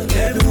love.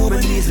 Every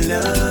woman needs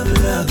love,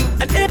 love.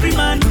 And every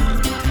man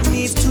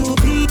needs to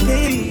be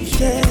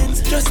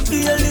patient. Just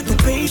be a little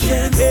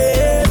patient.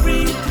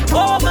 Every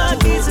woman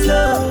needs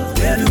love.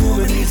 Every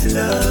woman needs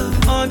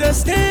love.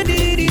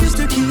 Understanding is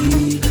the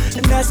key.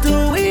 And That's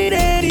the way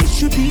that it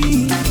should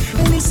be.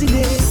 And listen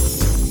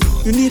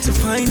it, you need to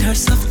find her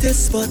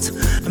softest spot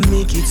and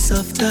make it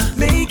softer,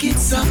 make it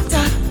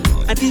softer.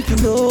 And if you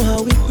know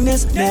her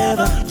weakness,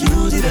 never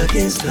use it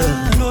against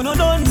her. No, no,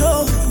 no,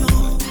 no,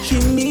 no. She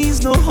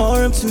means no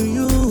harm to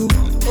you.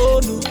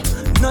 Oh no,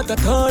 not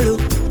at all.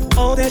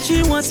 All that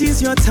she wants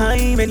is your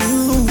time and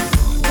you.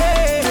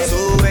 Hey.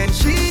 So when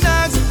she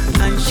knocks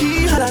and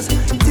she hollers,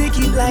 take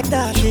it like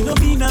that. She no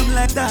be numb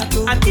like that.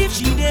 Oh. And if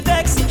she dey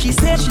vex, she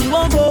says she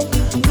won't go.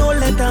 No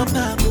let them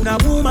pop. Now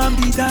woman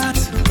be that.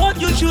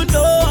 What you should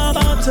know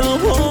about a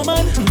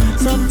woman,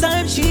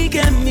 sometimes she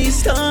can be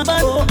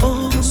stubborn. Oh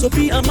oh, so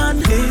be a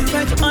man. Hey.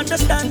 Try to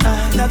understand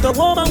that a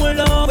woman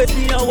will always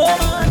be a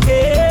woman.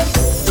 Hey.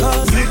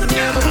 Cause you can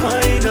never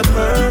find a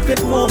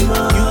perfect woman.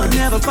 You can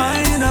never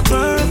find a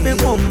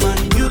perfect woman.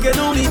 You can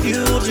only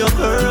build your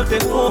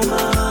perfect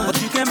woman,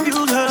 but you can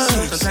build her.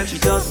 Sometimes she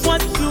does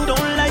what you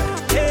don't like,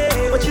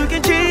 hey, but you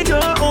can change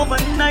her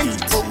overnight.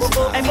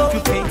 And if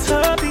you paint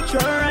her picture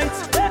right,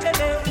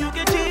 you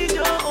can change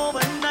her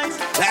overnight.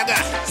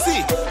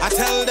 See, I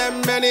tell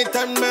them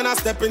anytime when I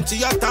step into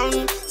your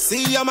town.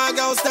 See ya my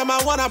girls, them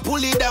I wanna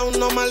pull it down.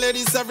 No my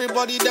ladies,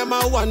 everybody, them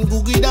I want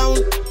boogie down.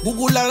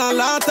 Google and a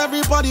lot,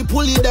 everybody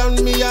pull it down.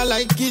 Me I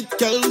like it,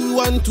 girl, we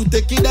want to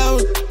take it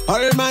down.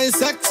 All my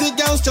sexy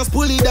girls just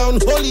pull it down,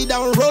 hold it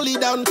down, roll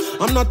it down.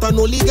 I'm not an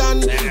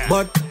hooligan,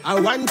 but I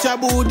want your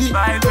booty.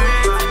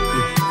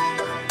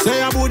 Say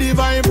your booty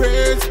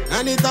vibrate.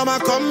 Anytime I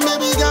come,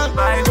 baby girl,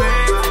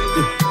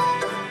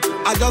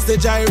 I just a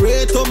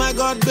gyrate. Oh my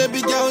God,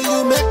 baby girl,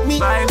 you make me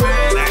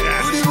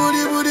booty,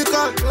 booty, booty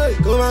call.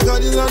 Oh my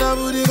God, it's not a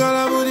booty call,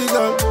 a booty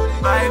call.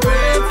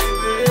 Vibrate,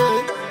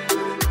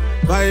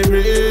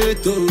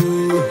 vibrate,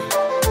 oh.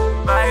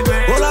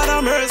 Oh Lord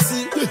of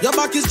mercy, your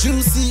back is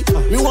juicy.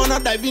 Me wanna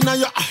dive in on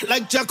your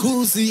like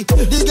jacuzzi.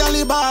 The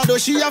girl bad, oh,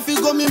 she have to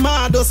go me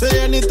mad. Oh,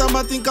 say anytime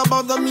I think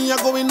about them, me I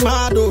going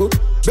mad. Oh,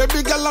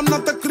 baby girl, I'm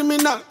not a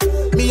criminal.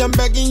 Me, I'm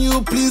begging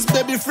you, please,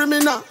 baby, free me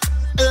now.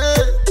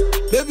 Hey,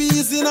 baby,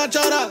 it's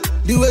natural.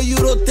 The way you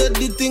rotate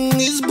the thing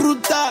is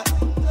brutal.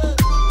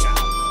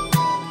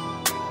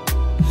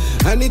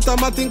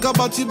 Anytime I think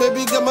about you,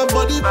 baby, get my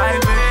body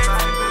vibrate.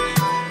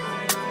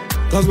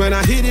 Cause when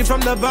I hit it from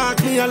the back,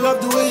 me, I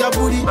love the way your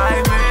booty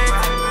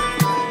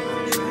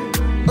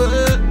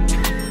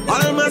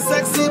all my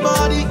sexy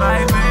body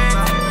vibrate.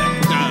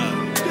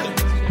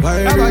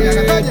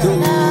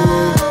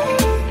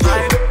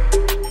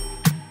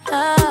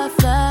 Love,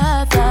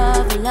 love,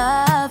 love,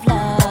 love,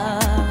 love.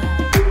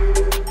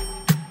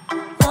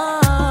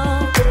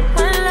 Oh,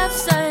 when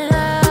love's a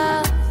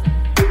love.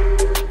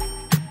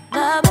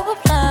 Love,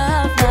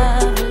 love,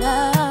 love,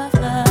 love,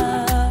 love.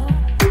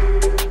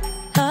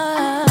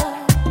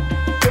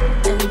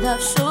 And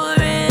love so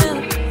real,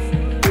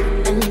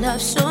 and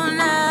love so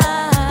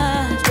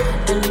nice.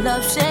 And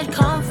love said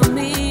come for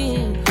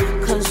me,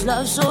 cause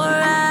love's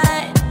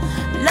alright.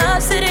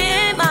 Love said it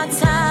ain't my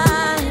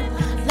time.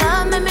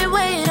 Love made me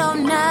wait all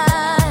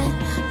night.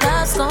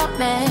 Love's gon'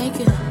 make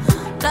you,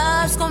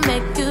 love's gon'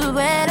 make you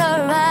wait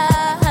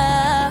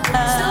alright.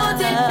 So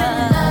deep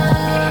in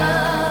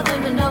love,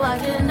 even though I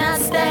could not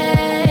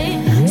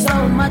stay.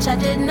 So much I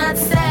did not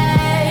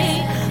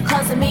say,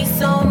 causing me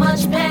so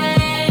much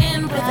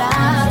pain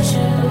without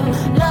you.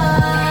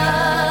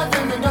 Love,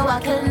 even though I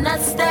could not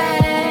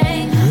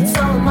stay.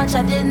 So much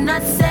I did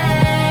not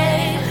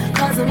say,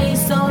 causing me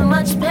so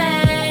much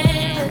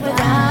pain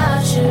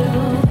without you.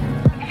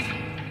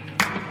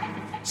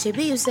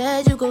 Shaby, you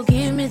said you go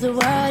give me the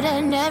word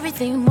and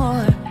everything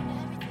more.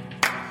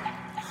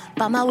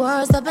 But my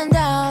words up and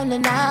down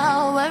and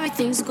now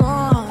everything's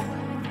gone.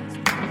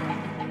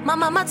 My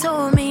mama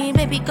told me,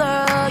 baby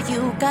girl,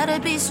 you gotta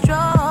be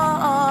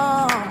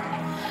strong.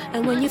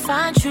 And when you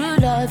find true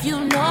love, you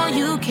know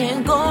you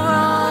can't go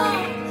wrong.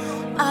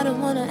 I don't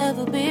wanna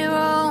ever be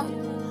wrong.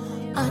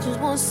 I just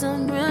want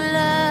some real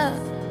love.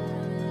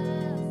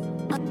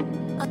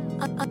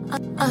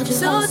 I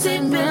just want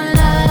some real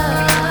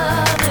love.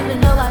 Even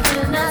though I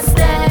cannot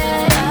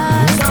stay,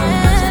 so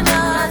much I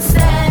cannot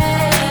say,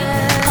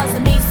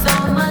 causing me so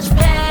much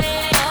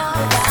pain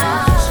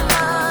without you.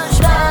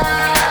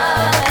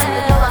 Love,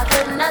 even though I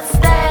cannot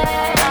stay,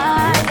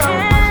 so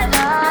much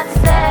I cannot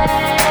stay,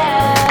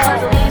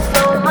 causing me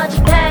so much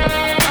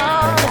pain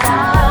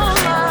without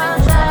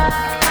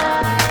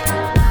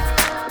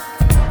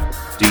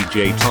you. DJ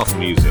Tough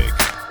Music.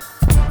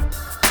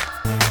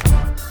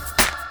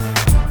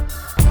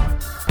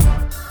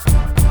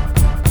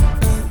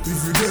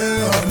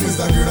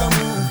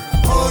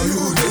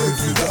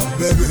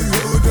 Baby,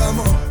 go down.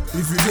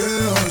 If you get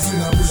on, see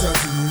na push out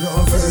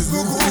on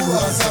Facebook,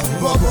 WhatsApp,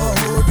 Baba,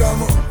 go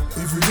down.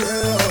 If you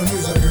get on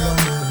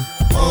Instagram,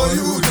 all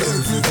you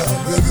take Twitter,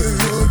 baby,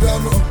 go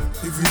down.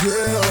 If you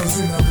get on,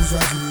 see na push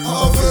out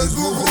on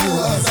Facebook,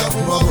 WhatsApp,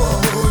 Baba,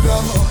 go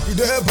down. You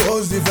dey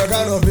post if I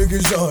got no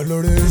vacation,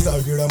 Lord,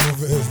 Instagram,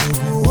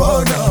 Facebook,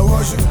 wanna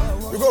wash it.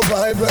 You go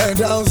buy brand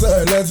down,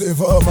 sell, let's say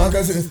for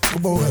marketing. You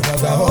go buy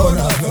that on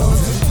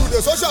a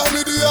social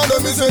media, no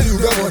me say you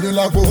get money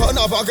like on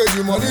a package,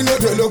 money no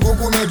dey look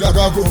who make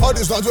Jagago. All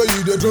this times where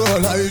you dey draw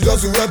line,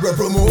 just to help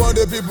promo. One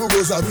day people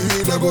go sabi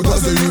you, they go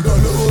just say you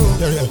don't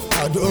know. Yeah,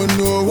 I don't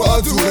know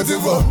what to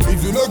waiting for. If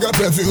you no get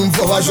perfume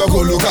for fashion,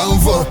 go look out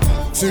for.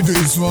 See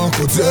this one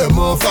could tell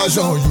more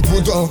fashion. You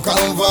put on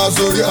canvas,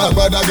 so yeah, I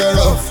better get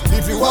off.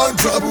 If you want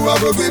trouble, I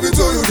go give it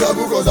to you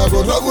trouble, cause I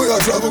go trouble your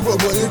trouble,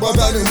 but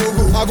important in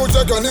Mugu. I go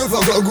check your name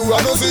for Gogu, I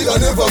don't see your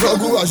name for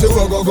Gogu. I say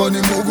Gogo ni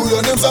Mugu,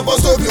 your name's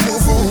supposed to be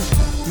Mufu.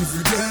 If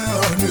you get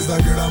on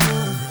Instagram,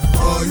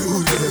 all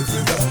you take to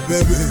that,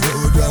 baby,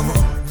 hold them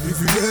up.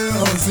 If you get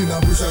on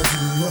Sinapusha,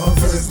 on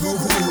Facebook,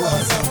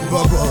 WhatsApp,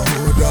 Baba,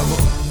 hold them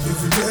up. If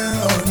you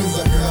get on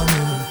Instagram,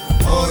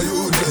 all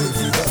you take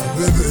to that,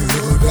 baby,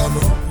 hold them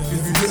up.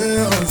 If you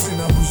get on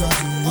Sinapusha,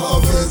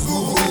 on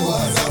Facebook,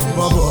 WhatsApp,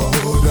 Baba,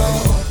 hold them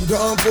up.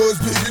 Don't post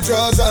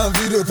pictures and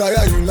video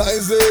tire. You like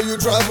say you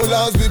travel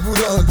as people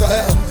don't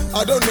tire.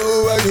 I don't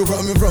know where you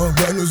coming from,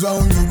 but no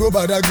sound you go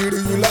Badagiri.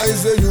 You like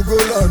say you go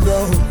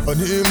London. On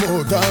the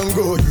Imo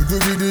Tango, you do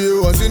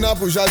video on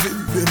Sinapusha.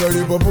 They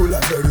very popular,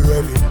 very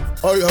well.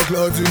 All your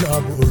clothes in a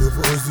photo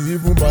post.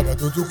 Even better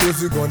to post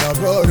it on a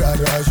brother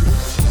dash.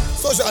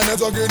 Social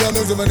networking that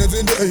makes many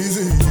things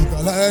easy. You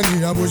can lie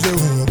in a bush,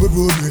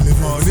 people believe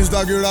on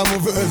Instagram,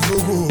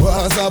 Facebook,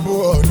 WhatsApp,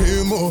 or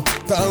Nemo,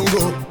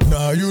 Tango.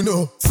 Now you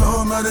know.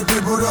 So many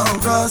people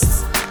don't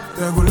trust.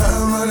 They go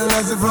learn many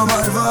lessons from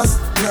my verse.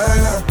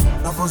 Yeah.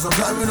 Now for some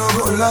time you don't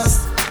go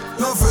last.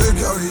 Don't fake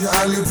your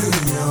reality.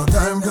 Your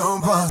time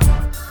don't pass.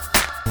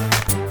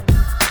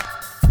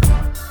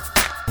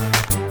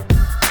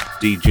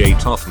 DJ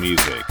Tough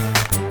Music.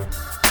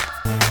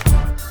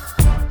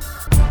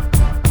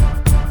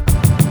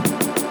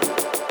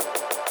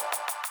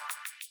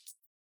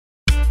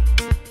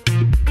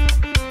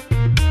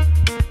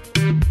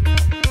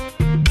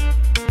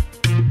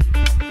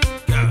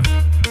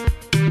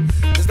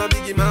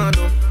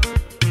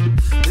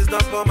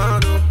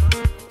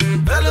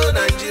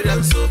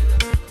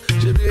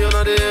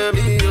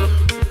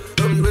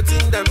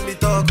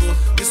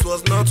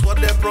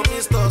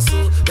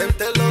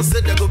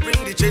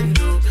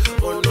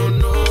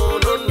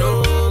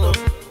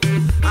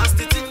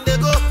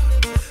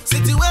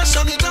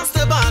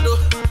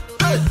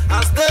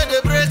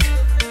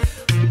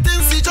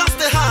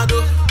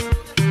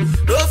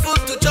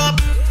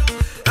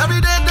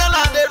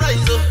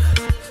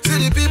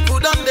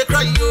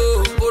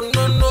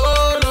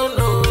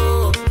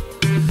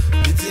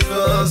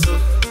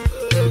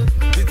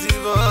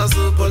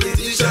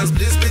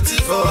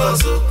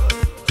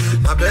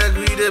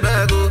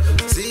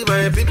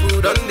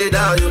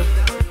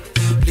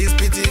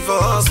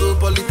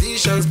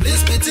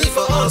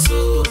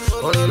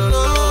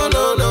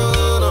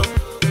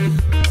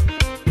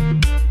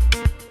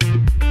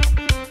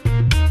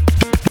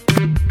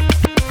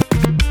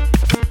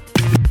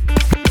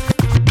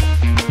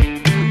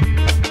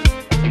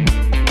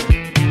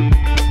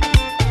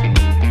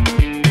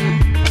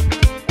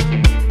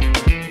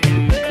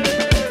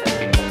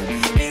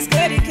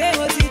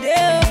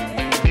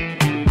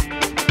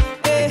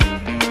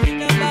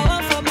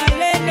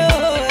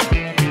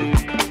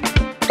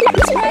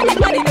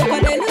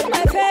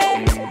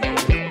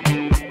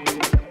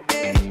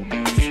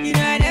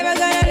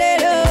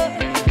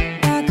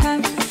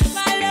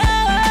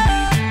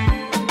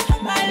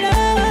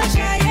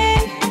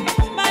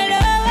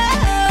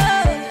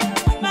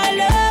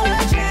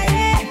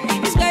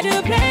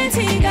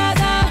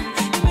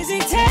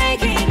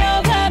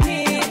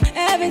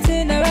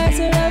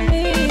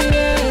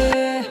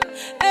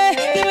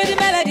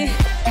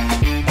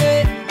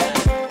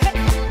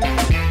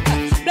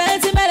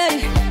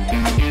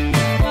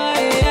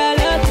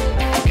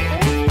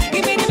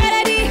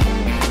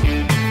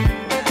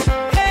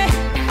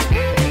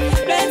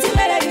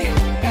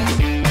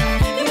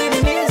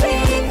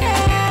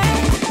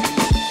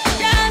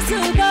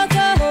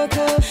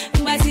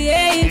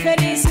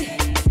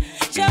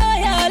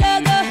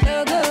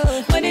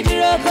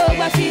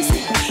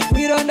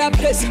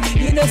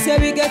 You know, say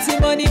we getting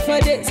money for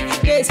this.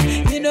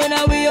 You know,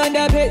 now we on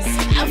the base.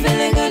 I'm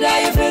feeling good,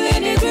 are you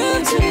feeling the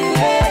groove too?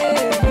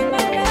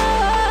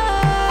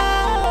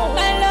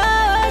 My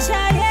love,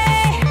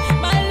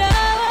 Shaye. My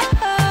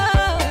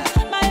love,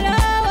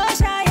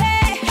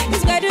 Shaye.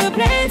 It's got to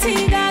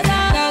plenty,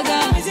 gaga.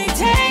 Music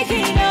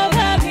taking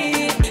over me.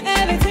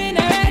 Everything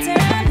around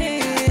me.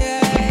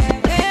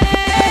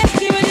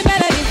 Give me the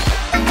melody.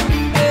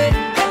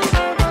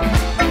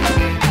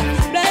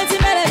 Plenty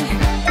melody.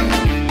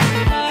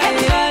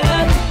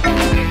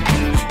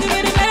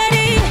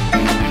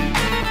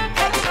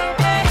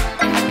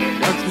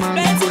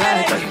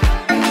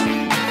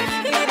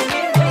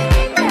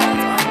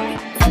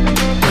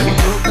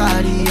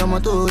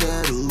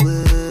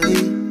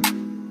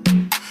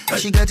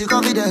 She get the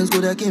confidence, go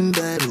to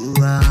Kimberu.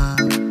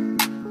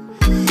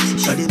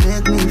 She dey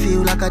make me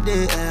feel like a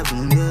day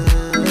heaven, yeah.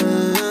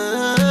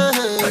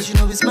 But she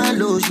know it's my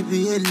low, she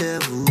be a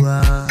level.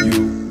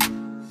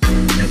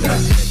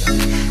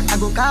 I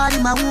go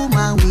carry my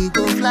woman, we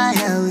go fly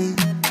away.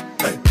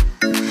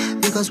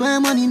 Because Because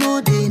when money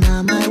no day,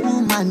 now my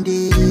woman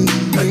day.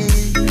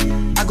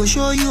 I go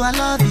show you I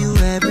love you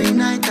every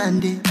night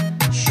and day.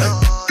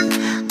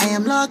 I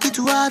am lucky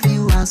to have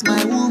you as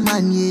my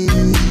woman, yeah.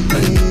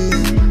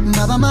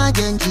 Baba my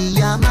Genji,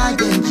 yeah, my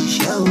Genji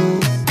show.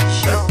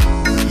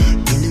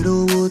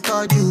 Kiliro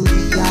told you,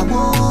 yeah,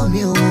 want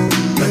me,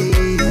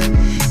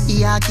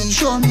 yeah,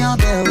 show me a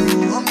bell.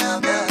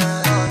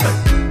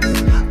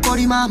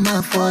 Kori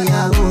mama for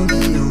ya, oh,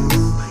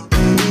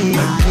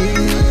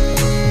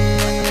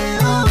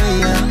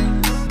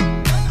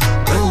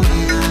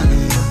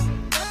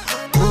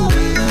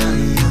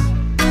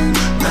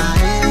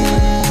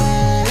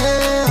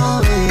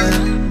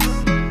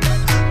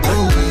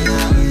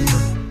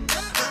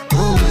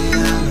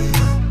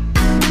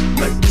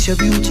 your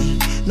beauty,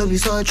 no be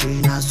surgery,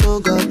 now so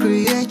God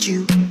create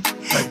you.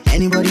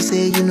 Anybody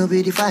say you no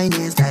be the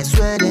finest, I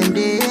swear them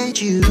they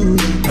hate you.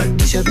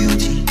 This your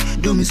beauty,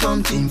 do me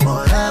something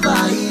forever,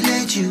 he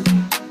let you.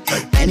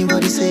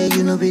 Anybody say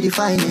you no be the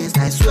finest,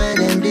 I swear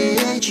them they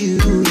hate you.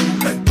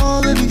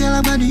 Oh baby girl,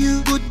 I'm glad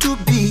you good to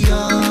be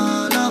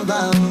your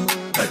lover.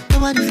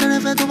 Nobody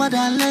friend, nobody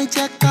like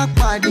check up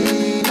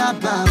body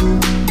lover.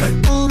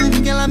 Oh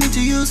baby girl, I'm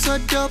into you so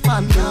dope,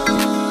 I'm your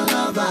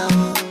lover.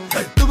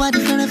 Nobody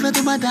friend,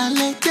 nobody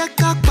like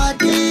check up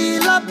body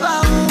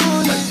lover.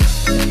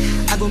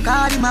 I go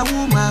carry my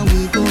woman,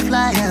 we go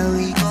fly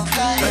away.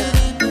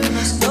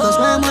 Because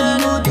when money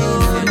no day,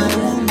 my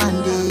woman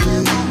day.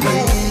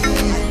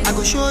 I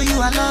go show you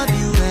I love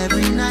you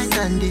every night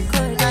and day.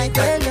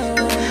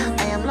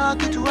 I am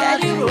lucky to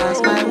have you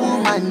as my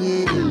woman,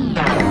 yeah.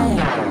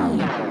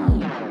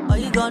 Why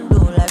you gon' do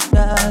like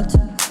that?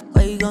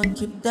 Why you gon'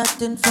 keep that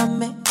thing from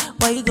me?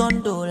 Why you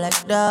gon' do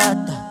like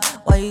that?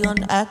 Why you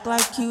gon' act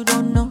like you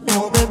don't know?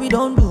 No, baby,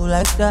 don't do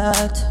like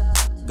that.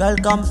 Girl,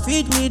 come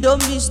feed me,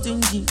 don't be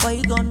stingy. Why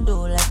you gon'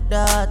 do like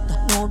that?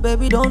 No,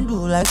 baby, don't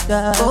do like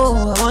that.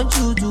 Oh, I want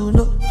you to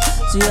know.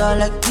 See, I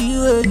like the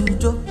way you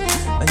do.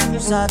 And you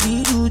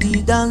sabi do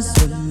the dance.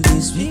 So you dey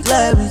speak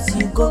like with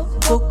you go,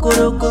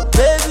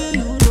 baby,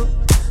 you know.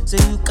 Say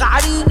you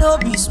carry no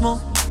be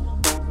small.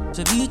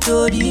 So be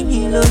to the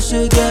milo,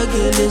 she get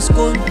let's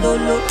go, girl,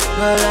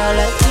 I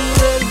like the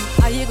way you.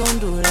 How you gon'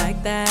 do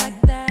like that?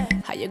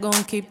 How you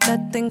gon' keep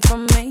that thing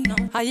from me?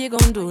 How you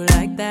gon' do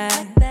like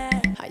that?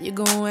 How you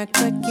gon' act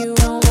like you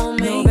don't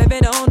want me? No, baby,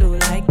 don't do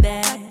like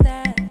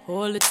that.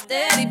 Hold it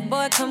steady,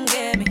 boy, come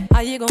get me. How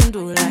you gon'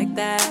 do like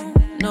that?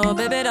 No,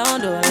 baby, don't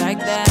do it like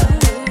that.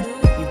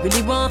 You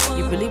really want,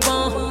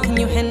 can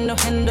you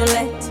handle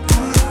it?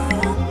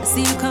 I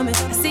see you coming,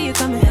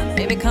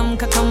 baby, come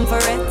for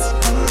it.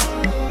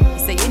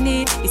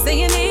 You say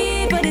you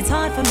need, but it's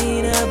hard for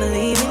me to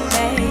believe it,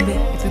 baby.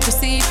 If we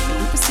proceed,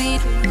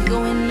 we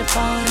go in the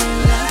fall in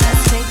love.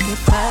 Let's take it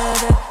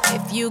further.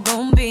 If you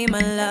gon' be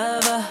my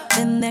lover,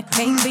 then there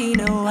can't be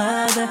no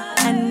other.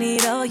 I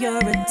need all your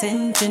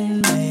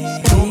attention,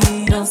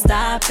 baby. Don't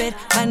stop it,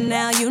 by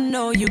now you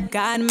know you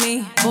got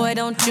me. Boy,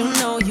 don't you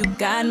know you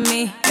got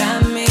me. How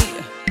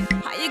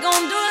you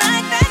gon' do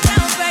like that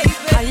now, baby?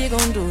 How you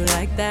gon' do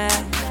like that?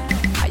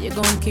 How you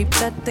gon' keep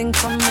that thing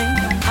from me?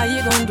 How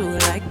you gon' do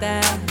it like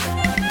that?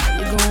 How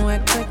you gon'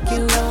 act like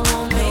you don't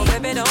want me? No,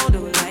 baby, don't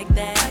do it like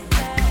that.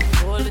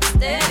 Hold it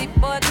steady,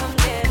 boy, come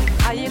get it.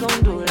 How you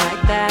gon' do it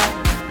like that?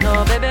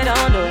 No, baby,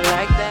 don't do it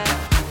like that.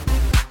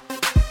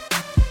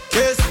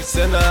 Casey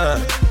Senna.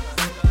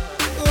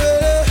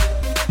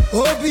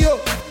 Obio.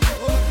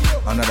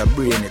 Another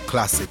brainy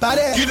classic. I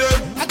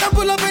can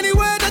pull up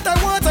anywhere that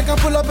I want. I can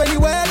pull up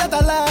anywhere that I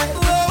like.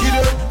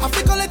 I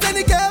feel call it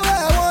any care where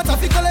I want. I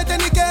feel call it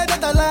any care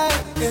that I like.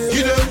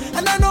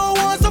 And I know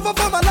I want suffer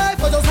for my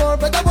life. I just want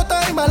better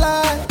in my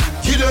life.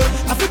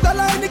 I feel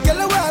dollar any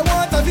girl where I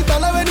want. I feel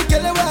dollar any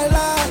girl where I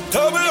like.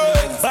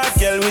 Bad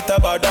girl with a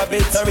bad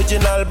habit.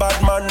 Original bad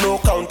man, no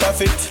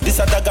counterfeit. This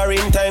a dagger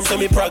in time, so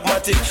me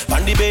pragmatic.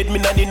 On the bed, me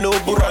nanny no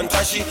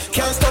buranta. She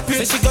can't stop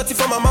it. Say she got it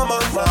from my mama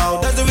now.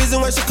 That's the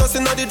reason why she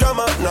cussing all the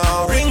drama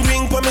now. Ring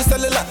for me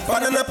cellular,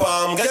 banana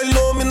palm. Girl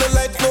know me no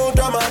like no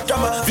drama.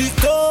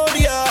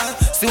 Victoria,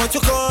 see what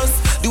you cause.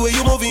 The way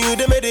you moving, you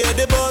they made it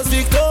the boss.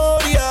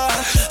 Victoria,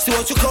 see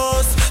what you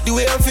cause. The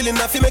way I'm feeling,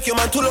 I feel make your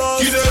man too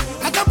lost.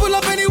 I can pull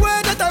up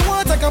anywhere that I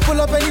want. I can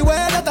pull up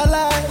anywhere that I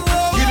like.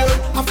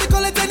 I feel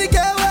call it any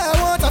care where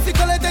I want. I feel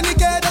call it any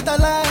care that I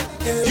like.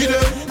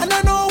 And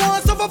I know I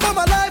want suffer for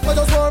my life. I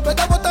just want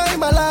better in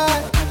my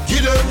life.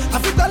 I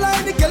feel dollar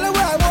any girl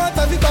where I want.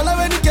 I feel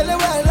dollar any girl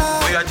where I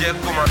like. Oh yeah, Jeff,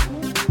 come on.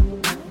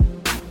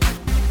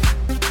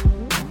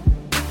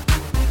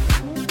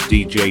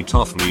 DJ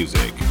Tough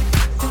Music.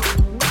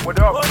 What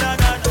up? Oh, no.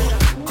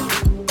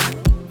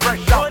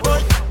 Fresh out. Oh,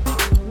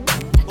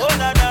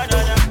 no.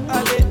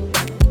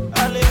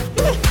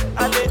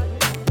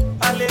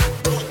 Ale.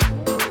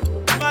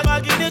 Mama,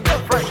 give it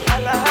up. Fresh.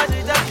 Allah has it,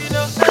 you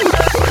know.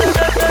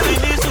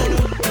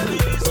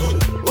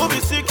 Ubi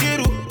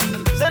Sikiru.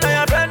 Send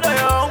your friend or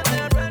your uncle.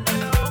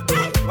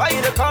 Why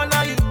you the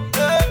corner you?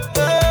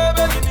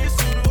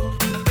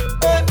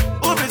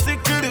 Ubi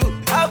Sikiru.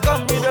 How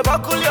come you the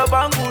buckle your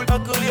bangle?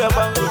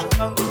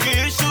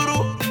 Kishuru.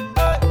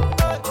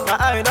 my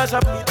eye not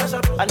sharp.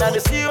 And I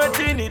see what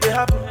you need to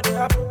happen.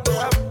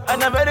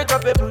 And I'm very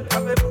capable.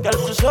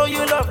 Girl, to show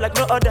you love like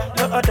no other.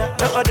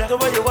 The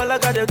way you want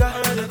like a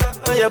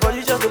dega. Your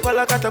body just look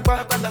like a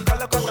tapa.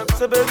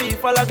 So baby,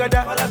 fall like a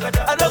da.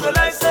 I don't go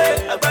like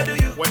say, I got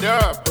you. What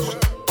up?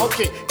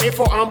 Okay, A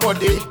for Amber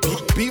Day,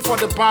 B for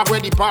the bar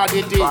where the bar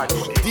they day,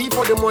 D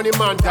for the money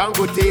man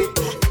Dango Day,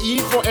 E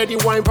for Eddie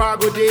Wine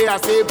Bargo Day. I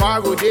say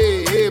Bargo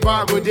Day, hey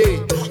Bargo Day.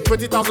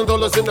 $20,000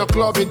 in the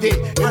club a day.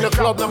 In the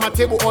club, now my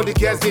table all the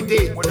girls they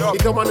day. You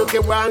don't want to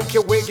get one,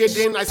 get wake it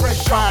in. I spend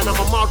fire, now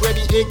my mouth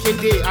ready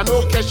AK day. I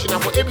know cash now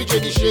for every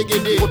day the shake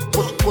it day.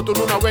 Put on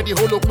ready,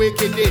 hold up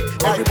wake it day.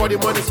 Everybody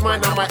money's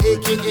mine, now my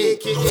AKA.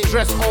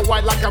 Dress all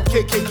white like I'm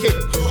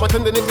KKK. But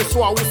then the nigga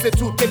so I will say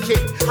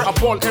 2TK. I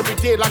ball every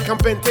day like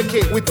I'm Ben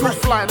TK. With two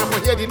flying, I'm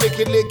here the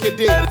naked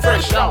day.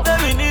 Fresh out,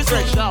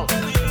 fresh out,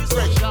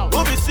 fresh out.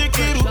 Who be sick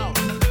you?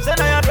 Say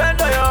now your friend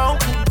or your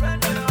uncle.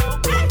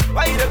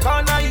 Why you the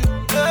corner you?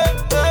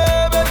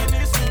 Baby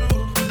needs to do.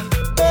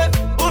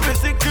 Who be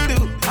sick you do?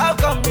 How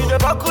come you the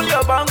buckle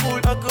your bangle?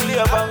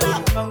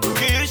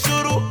 Ki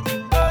shuru.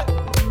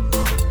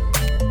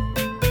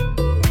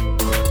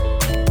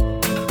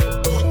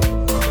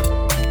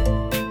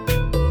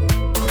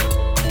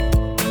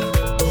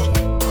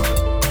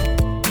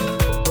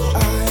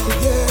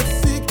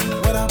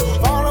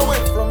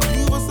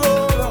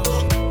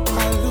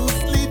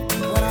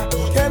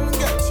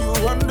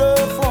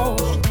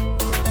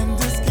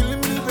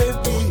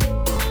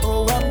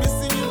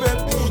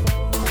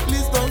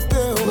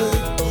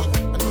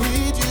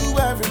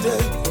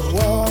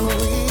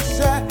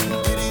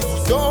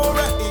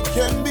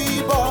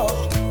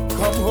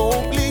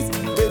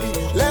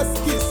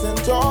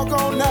 Talk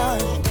all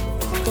night,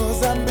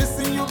 cause I'm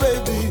missing you,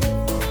 baby,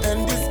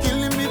 and it's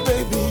killing me,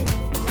 baby.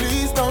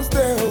 Please don't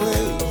stay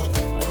away,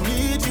 I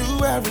need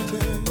you every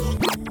day.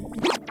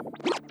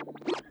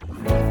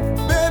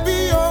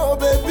 Baby, oh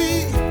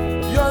baby,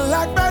 you're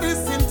like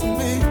medicine to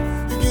me.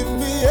 You give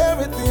me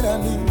everything I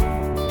need.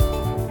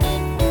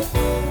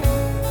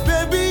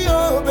 Baby,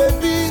 oh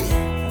baby,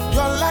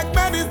 you're like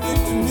medicine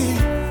to me.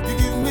 You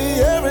give me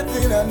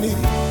everything I need.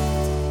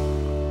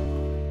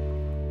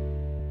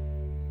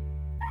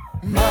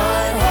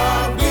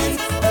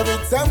 Every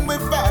time we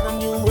fight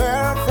and you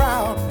wear a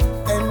frown,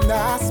 and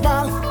I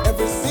smile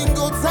every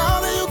single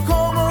time that you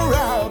come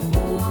around.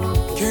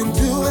 Can't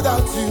do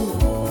without you.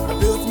 I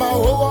built my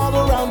whole world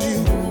around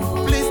you.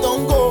 Please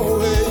don't go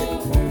away.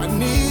 I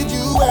need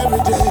you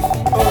every day.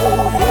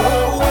 Oh,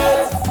 your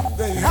words,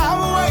 they have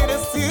a way to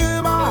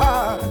steal my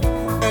heart,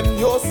 and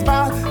your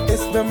smile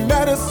is the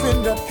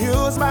medicine that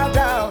heals my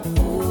doubt.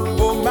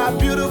 Oh, my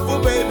beautiful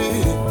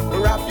baby,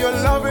 wrap your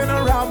loving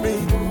around me.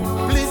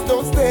 Please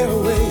don't stay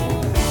away.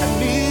 I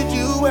need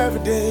you every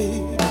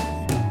day.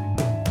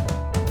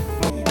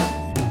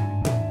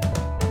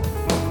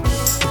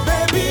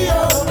 Baby,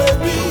 oh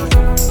baby,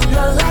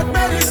 you're like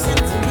medicine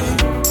to me.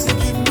 You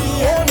give me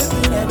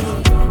everything I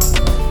need.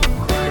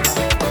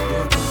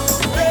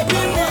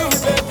 Baby, oh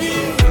baby,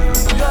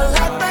 you're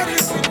like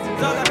medicine to me.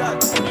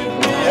 You give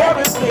me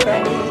everything I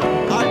need.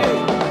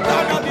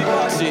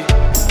 See,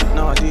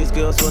 nowadays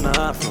girls wanna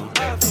have fun.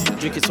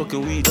 Drinking,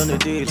 smoking weed on the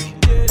daily.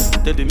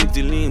 Then they mix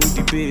the lean with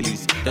the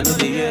Baileys. They know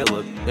the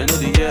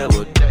hear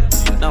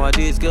what.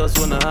 Nowadays girls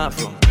wanna have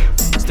fun.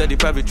 Steady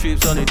private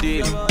trips on the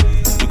daily.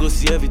 You go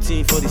see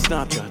everything for the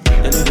Snapchat.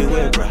 They know they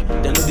wear bra,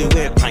 they know they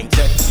wear pint.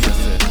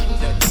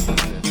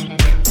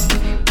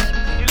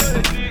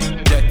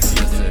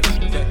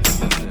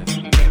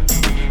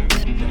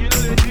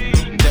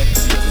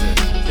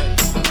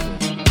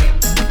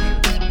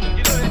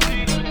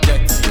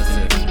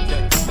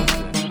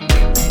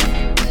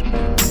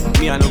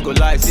 Me, I no go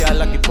lie, say I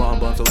like it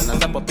bonbon. So when I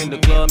step up in the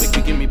club, make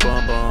you give me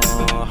bonbon.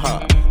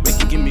 Ha, make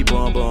you give me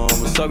bonbon.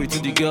 I'm sorry to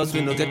the girls,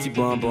 we no get it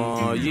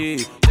bonbon. Yeah,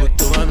 put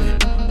to mommy,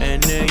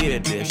 and then yeah,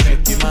 there,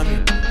 shake your mommy,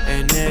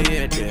 and then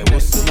yeah, there,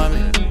 what's the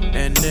mommy,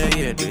 and then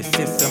yeah, there,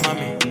 sister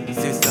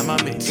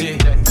mommy. Yeah.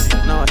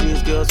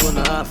 Nowadays girls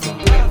wanna have fun.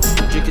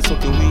 Drinking,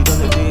 smoking weed on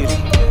the daily.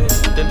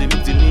 Then they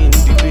mix the lean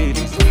with the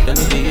Baileys. They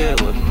know the hear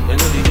what.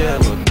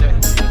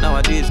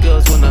 Nowadays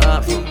girls wanna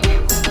have fun.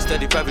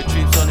 Steady private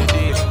trips on the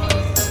daily.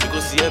 Go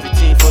see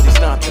everything for the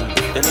Snapchat.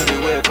 They know they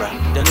wear bra,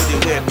 they know they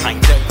wear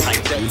pint.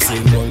 You say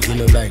monkey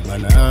look like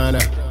banana.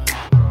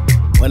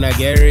 When I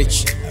get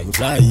rich, I go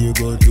fly you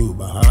go to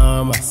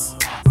Bahamas.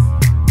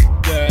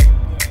 Yeah,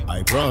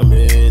 I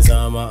promise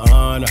I'm a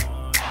honor.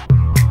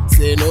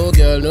 Say no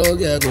girl, go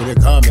to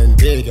come and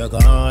take your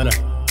corner.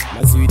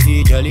 My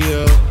sweetie jolly,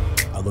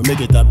 I go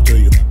make it up to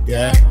you.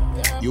 Yeah,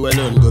 you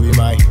alone go be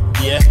mine.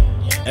 Yeah,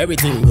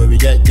 everything go be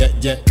jet.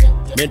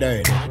 Me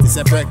die, this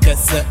a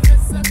practice.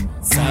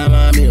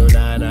 Sama mi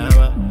onana,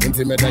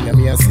 unti me danya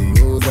mi asi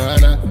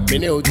Hosanna. Me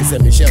ne uti se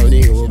Michelle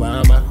ni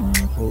Obama,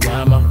 then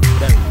Obama.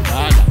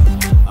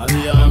 I be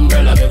your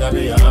umbrella, make I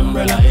be your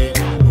umbrella, eh.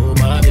 Oh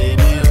my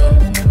baby,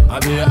 oh. I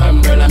be your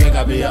umbrella, make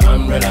I be your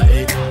umbrella,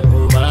 eh.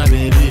 Oh my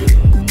baby,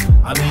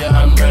 oh. I be your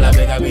umbrella,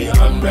 make I be your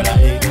umbrella,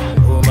 eh.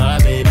 Oh my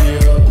baby,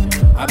 oh.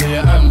 I be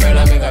your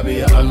umbrella, make I be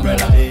your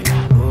umbrella, eh.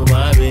 Oh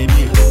my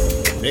baby,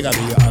 oh. beg I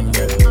be your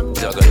umbrella.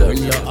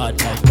 Bring your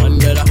heart like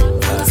Mandela.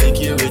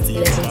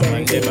 Security, come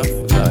and never.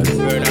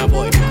 Burn a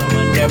boy, come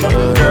and never.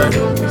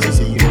 She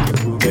say you need to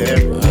prove it.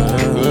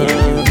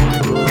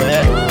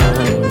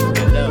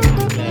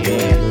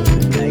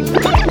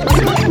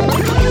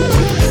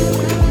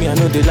 Me, I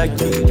know they like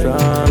the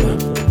drama.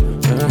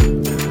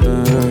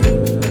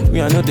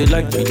 Me, I know they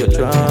like the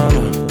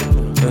drama.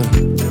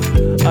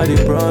 I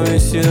did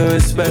promise you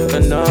respect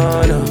and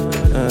honor.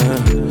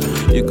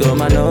 You got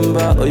my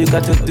number, all you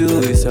got to do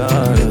is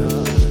holler.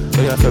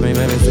 Oh yeah, for me,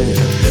 let me sing.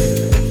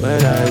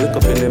 When I wake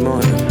up in the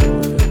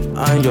morning,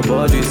 and your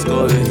body's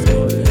calling,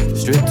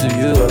 straight to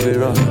you, I'll be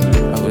run.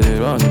 I go they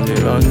run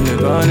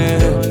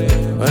it.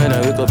 When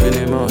I wake up in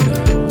the morning,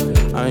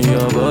 and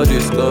your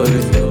body's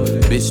calling,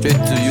 be straight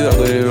to you, I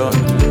go they run.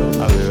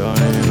 I'll be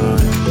running.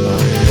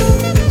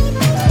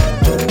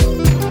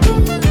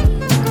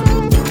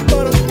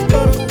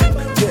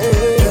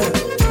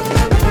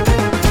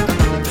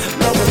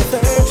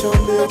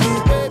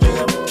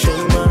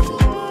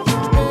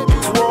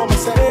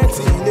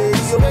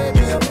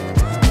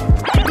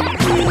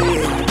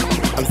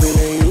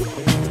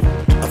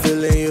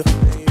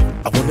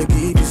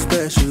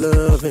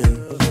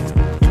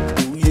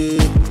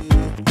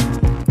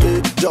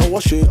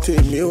 Shit,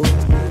 take me, oh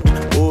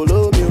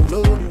love me,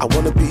 I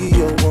wanna be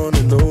your one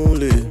and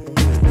only.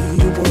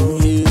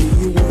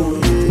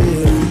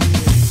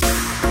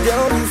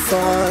 Girl, you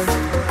fine,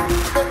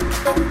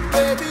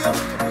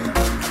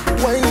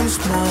 when you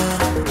smile.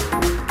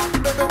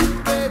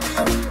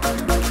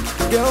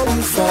 Girl,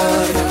 you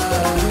fine,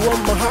 you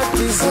want my heart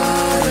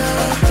desire.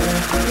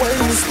 When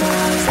you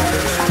smile,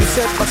 you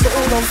set my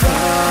soul on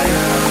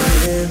fire.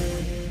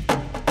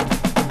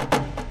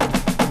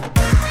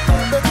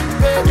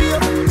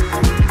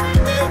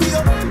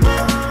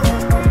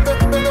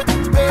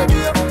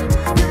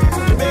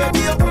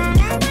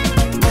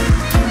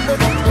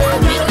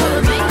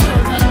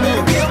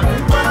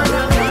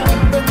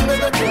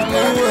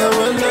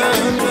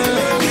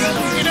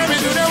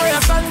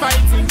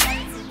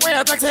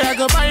 I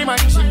go buy my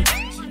machine.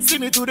 See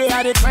me today,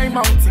 I dey climb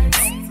mountains.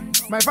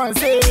 My fans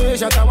say,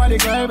 shut up while they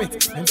climb it.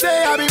 Them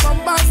say I be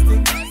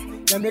bombastic.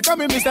 Them they call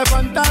me Mr.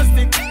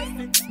 Fantastic.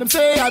 Them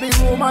say I be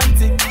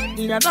romantic.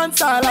 In a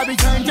dance hall, I be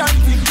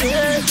gigantic.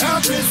 Yeah,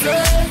 help me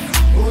say,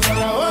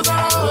 Ozara,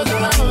 Ozara,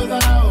 Ozara,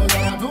 Ozara,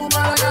 Ozara, to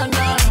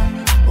Maragana.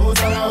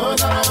 Ozara,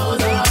 Ozara,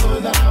 Ozara,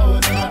 Ozara,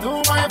 Ozara, to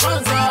my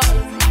fans.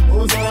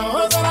 Ozara,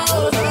 Ozara,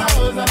 Ozara,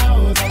 Ozara,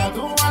 Ozara,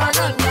 to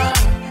Maragana.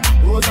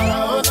 Ozara,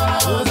 Ozara,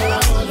 Ozara,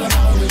 Ozara.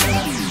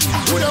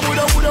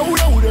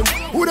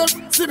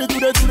 See me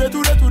today.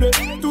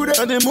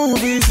 And the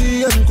move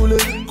easy and cool.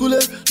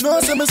 No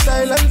say my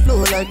style and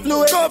flow like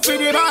fluid. Go for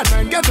the bad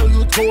man, get a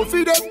youth, go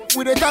for them.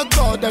 With the talk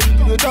God and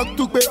do the talk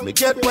to pay. Me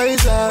get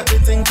wiser, they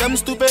think I'm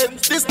stupid.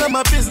 This not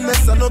my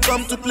business, I no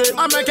come to play.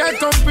 I make a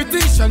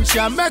competition, she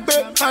a make me.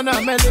 And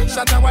I make it,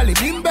 shut up while it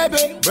been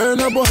baby. Burn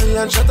a boy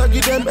and shut up,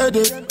 give them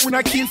headache. When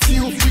I kill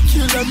you, we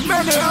kill them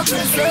many. I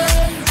say,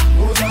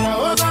 Ozara,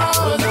 Ozara,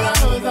 Ozara,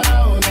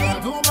 Ozara, Ozara,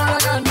 to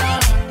Maragana.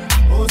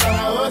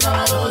 Ozara,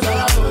 Ozara,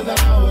 Ozara,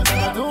 Ozara,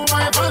 Ozara, to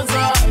my fans.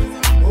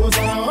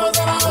 Ozara,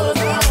 Ozara,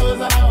 Ozara,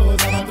 Ozara,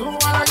 Ozara, to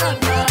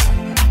Maragana.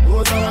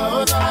 Ozara,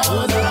 Ozara,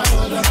 Ozara,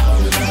 Ozara,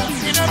 Ozara.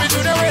 You know me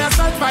today where I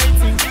start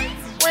fighting.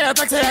 Where I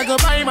talk say I go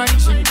buy my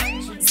machine.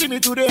 See me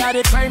today I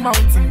dey climb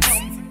mountains.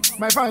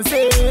 My fans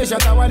say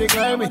shut up while they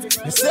climb it.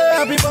 They say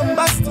I be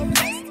bombastic.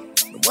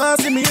 They wanna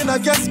see me in a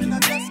casket.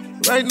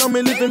 Right now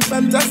me living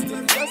fantastic.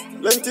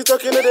 Plenty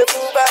talking in the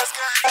full basket.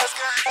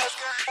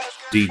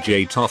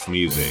 DJ Tough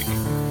Music.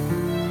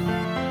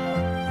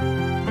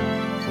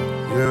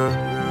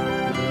 Yeah.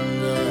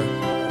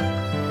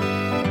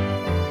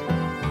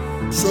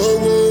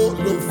 Ṣòwò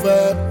ló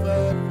fẹ́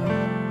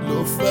o.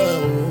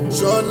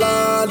 Ṣọlá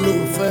ló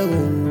fẹ́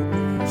o.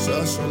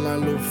 Ṣọlá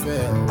ló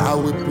fẹ́. I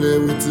will play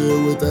with you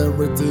with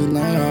everything I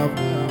have.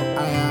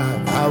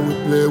 I will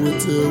play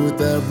with you with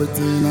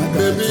everything I got.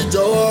 Baby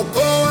jọ̀wọ́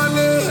kó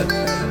wálé.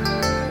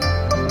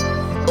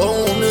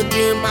 Ohun mi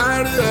kì í máa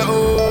rí ẹ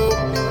o.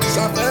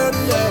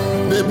 Ṣàfẹ́rí ẹ o.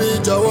 Baby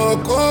jọ̀wọ́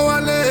kó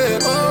wálé.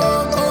 Kó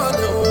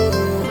wálé o.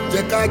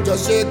 Jẹ́ ká jọ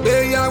ṣe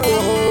gbéyàwó.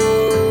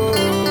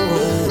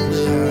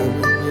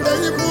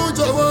 Ẹyin fún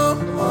jọ̀wọ́.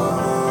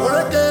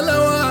 Orékè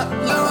lẹ́wà.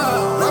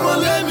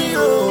 Rámọ́lé mi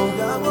o.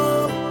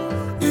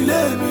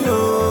 Ilé mi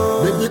o.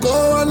 Baby kó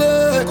wálé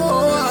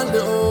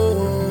o.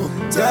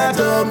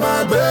 Jẹ́jọ́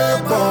máa gbé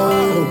pọ̀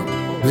o.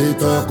 Bí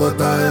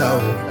tọkọtaya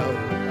o.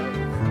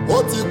 Ó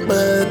ti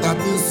pẹ́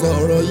tàbí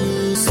sọ̀rọ̀ yìí.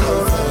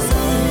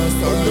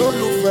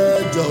 Olólùfẹ́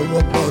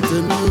jọ̀wọ́ pọ̀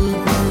tèmi.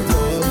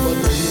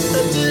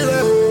 Èjì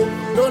rẹ̀ o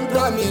ló ń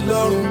dá mi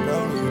lọ́rùn.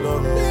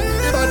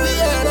 Ìbàdí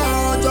ẹ̀rọ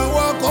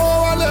jọ̀wọ́ kó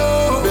wálé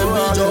o.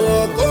 Bèbí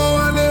jọ̀wọ́ kó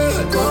wálé.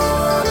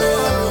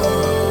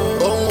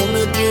 Ohun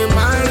mi kì í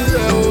máa rí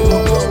ẹ o.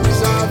 Mi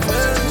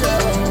ṣàfẹ́rí ẹ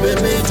o.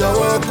 Bèbí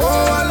jọ̀wọ́ kó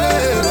wálé.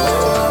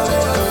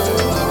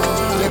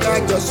 Jẹ́ ká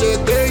jọ ṣe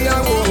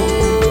gbéyàwó.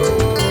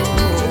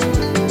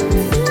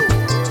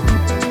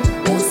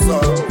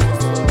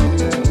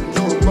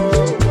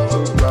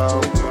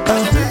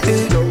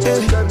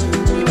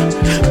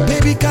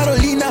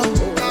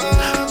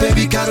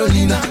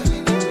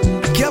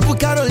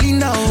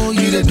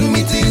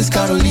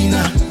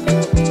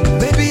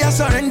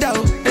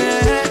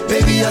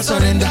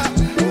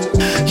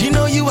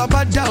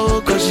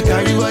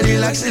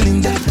 like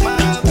cylinder.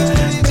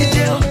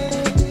 Detail.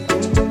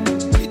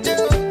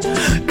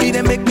 He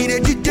done make me the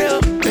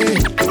detail.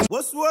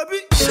 What's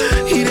Wobby?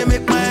 He done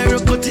make my hero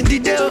cut in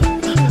detail.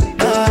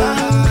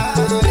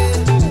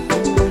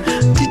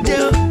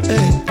 Detail.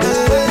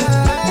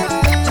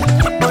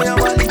 Boy, I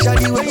want to try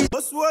the way.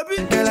 What's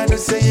Wobby? Girl, I know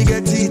say you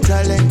get the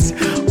talent.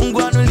 I'm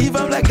gonna leave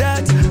him like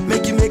that.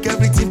 Make you make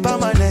everything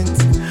permanent.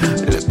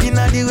 Looking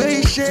at the way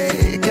you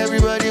shake,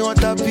 everybody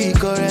want to be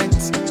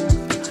current.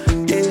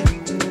 Yeah,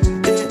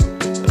 yeah.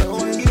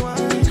 When you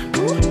whine,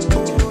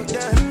 oh,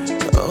 yeah.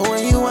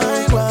 When you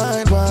whine,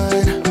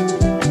 whine.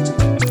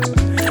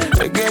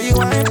 Girl, you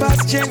whine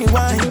past Jenny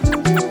wine.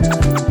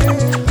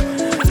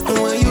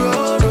 When you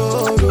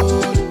roll.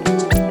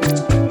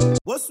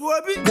 What's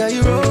Wobby? Girl,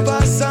 you roll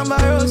past Samba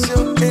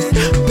Rosso.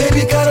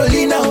 Baby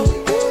Carolina, oh.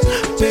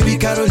 Baby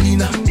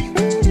Carolina.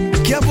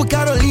 Careful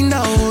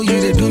Carolina, oh. You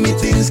dey do me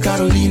things,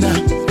 Carolina.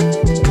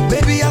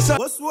 Baby, I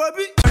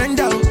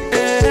surrender,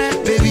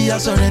 baby, I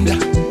surrender.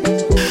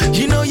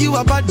 You know you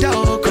are bad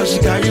down, cause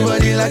you carry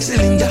body like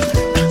cylinder.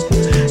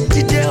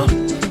 Detail,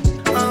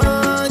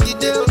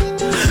 detail.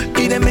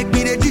 He done make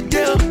me the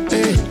detail,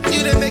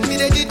 you done make me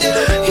the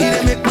detail. He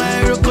done make my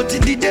hero go to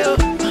detail.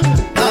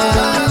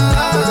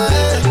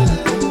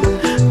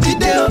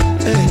 Detail,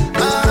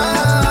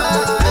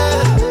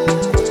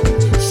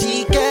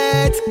 she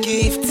get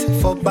gift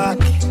for back.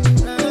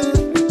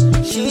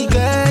 She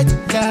get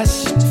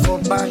cash for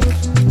bank.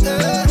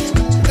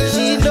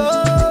 She no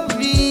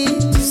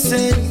read to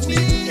send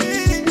me,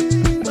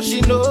 but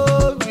she no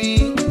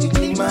read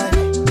the man.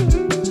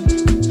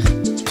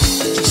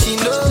 She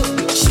know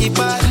she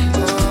bad.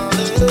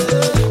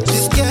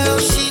 This girl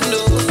she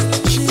know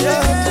she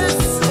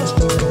is.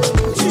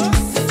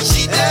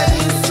 She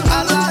is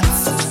a lot.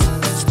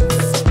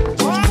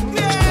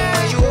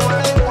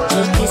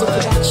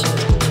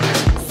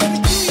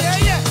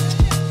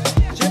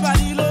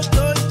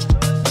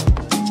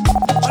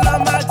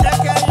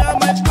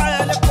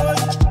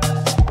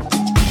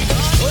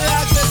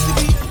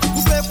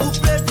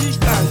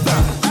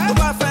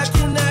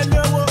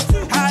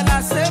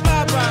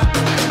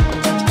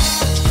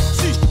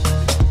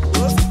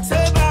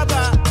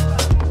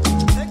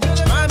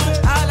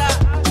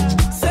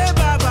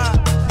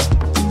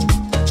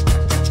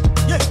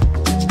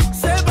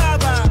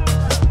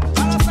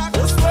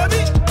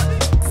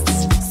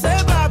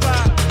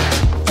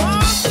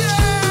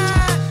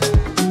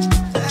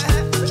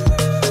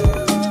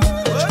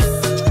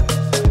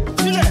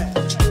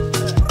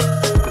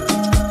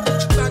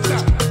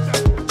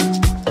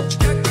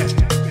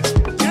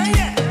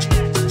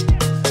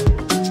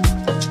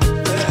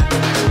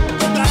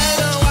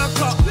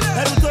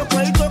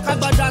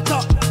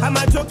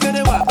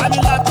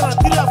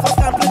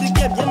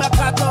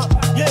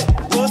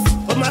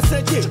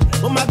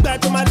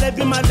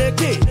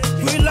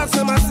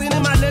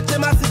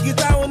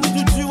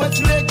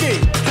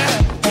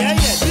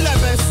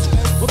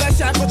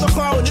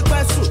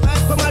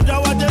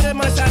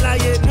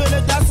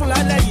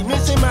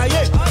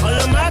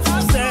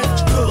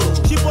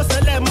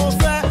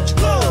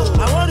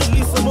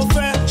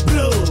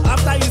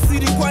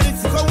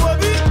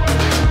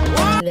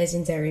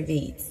 Legendary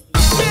beats.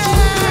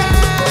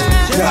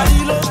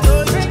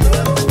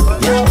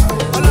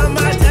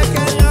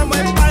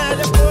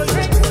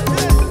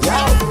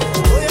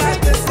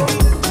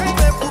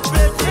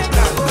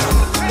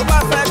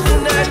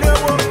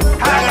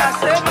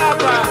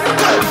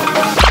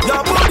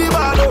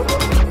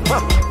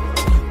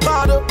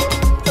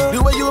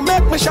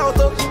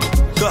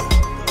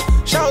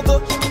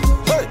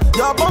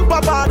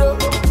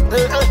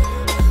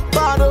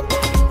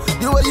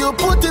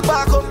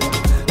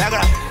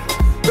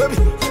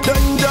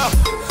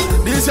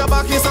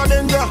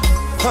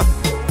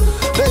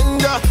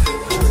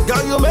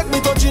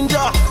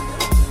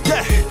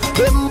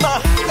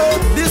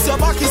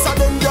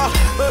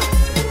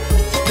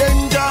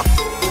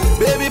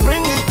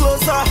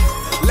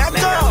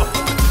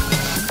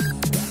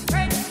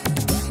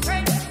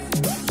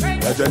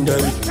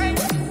 Legendary.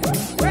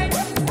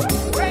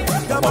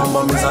 Your bum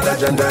bum is a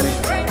legendary.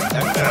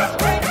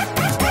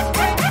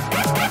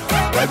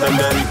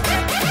 Legendary.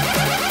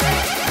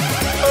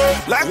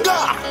 Let go.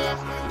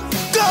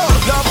 Go.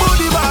 Your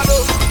booty bado.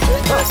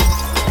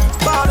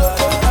 Bado.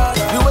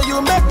 The way you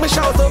make me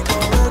shout up.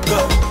 Go.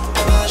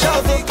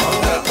 Shout up.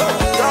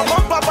 Your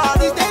bumper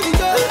body.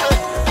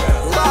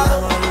 Bado.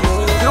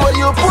 The way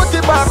you put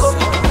it back up.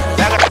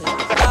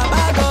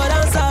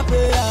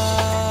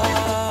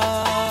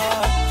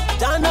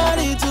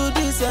 January to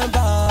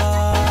December.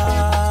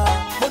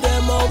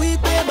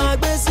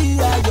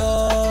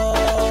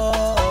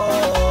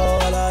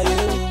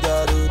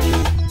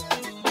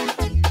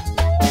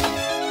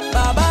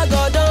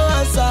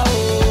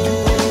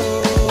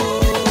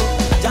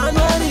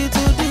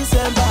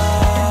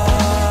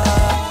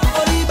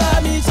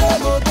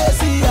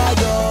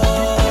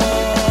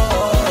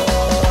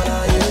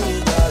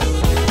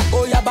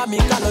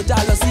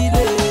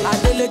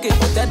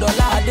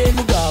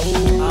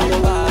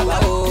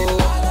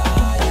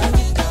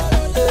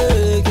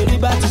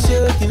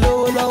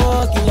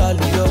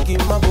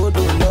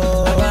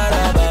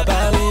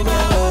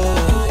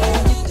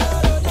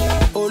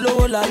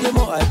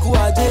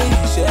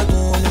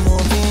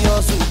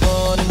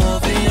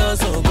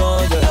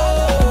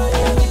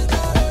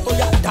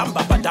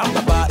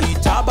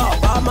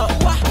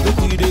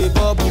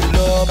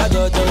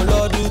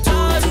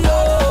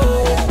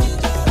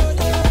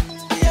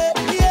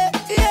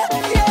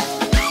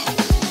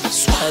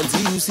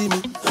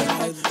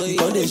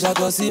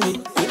 kọ sí mi.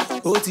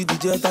 Ó ti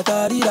dìjẹ́ tata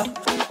ríra.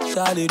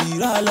 Ṣàlè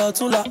ríra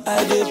lọ́túnla. I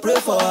dey pray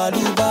for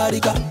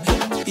àlùbáríkà.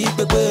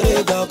 Ìpè péré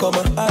ga ọkọ̀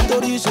mọ́.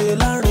 Àtórí ṣe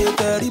láàrin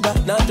tẹríba.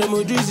 Náà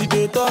tẹ̀mọ̀ drizzy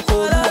dé tọ́kọ̀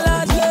olúwa.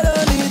 Ọlọ́ládé ló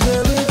ní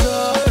tèmi sọ.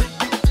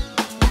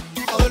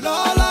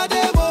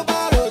 Ọlọ́ládé mo bá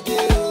ròde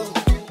o.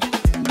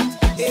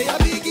 Èèyàn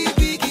bíkí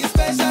bíkí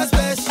special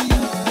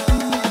special.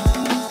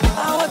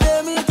 Àwọn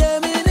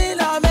tèmi ní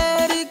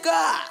Amẹ́ríkà.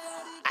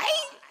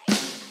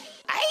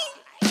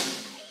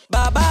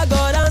 Baba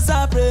God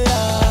answer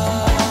prayer.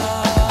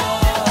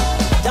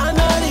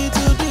 January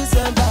to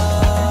December.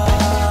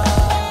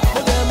 Mo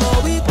dẹ̀ mọ̀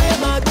wípé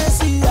máa gbé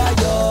sí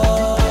ayọ̀.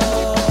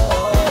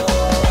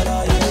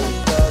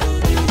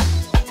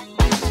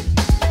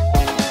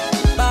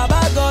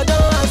 Baba God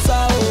don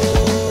answer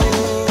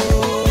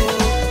o.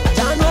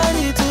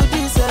 January to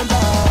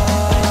December.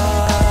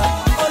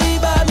 Orí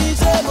bá mi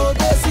ṣe mo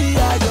gbé sí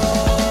ayọ̀.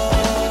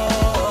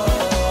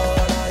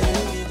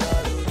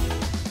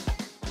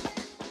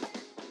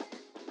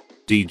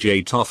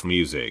 DJ Tough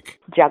Music.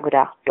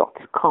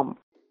 Jagoda.com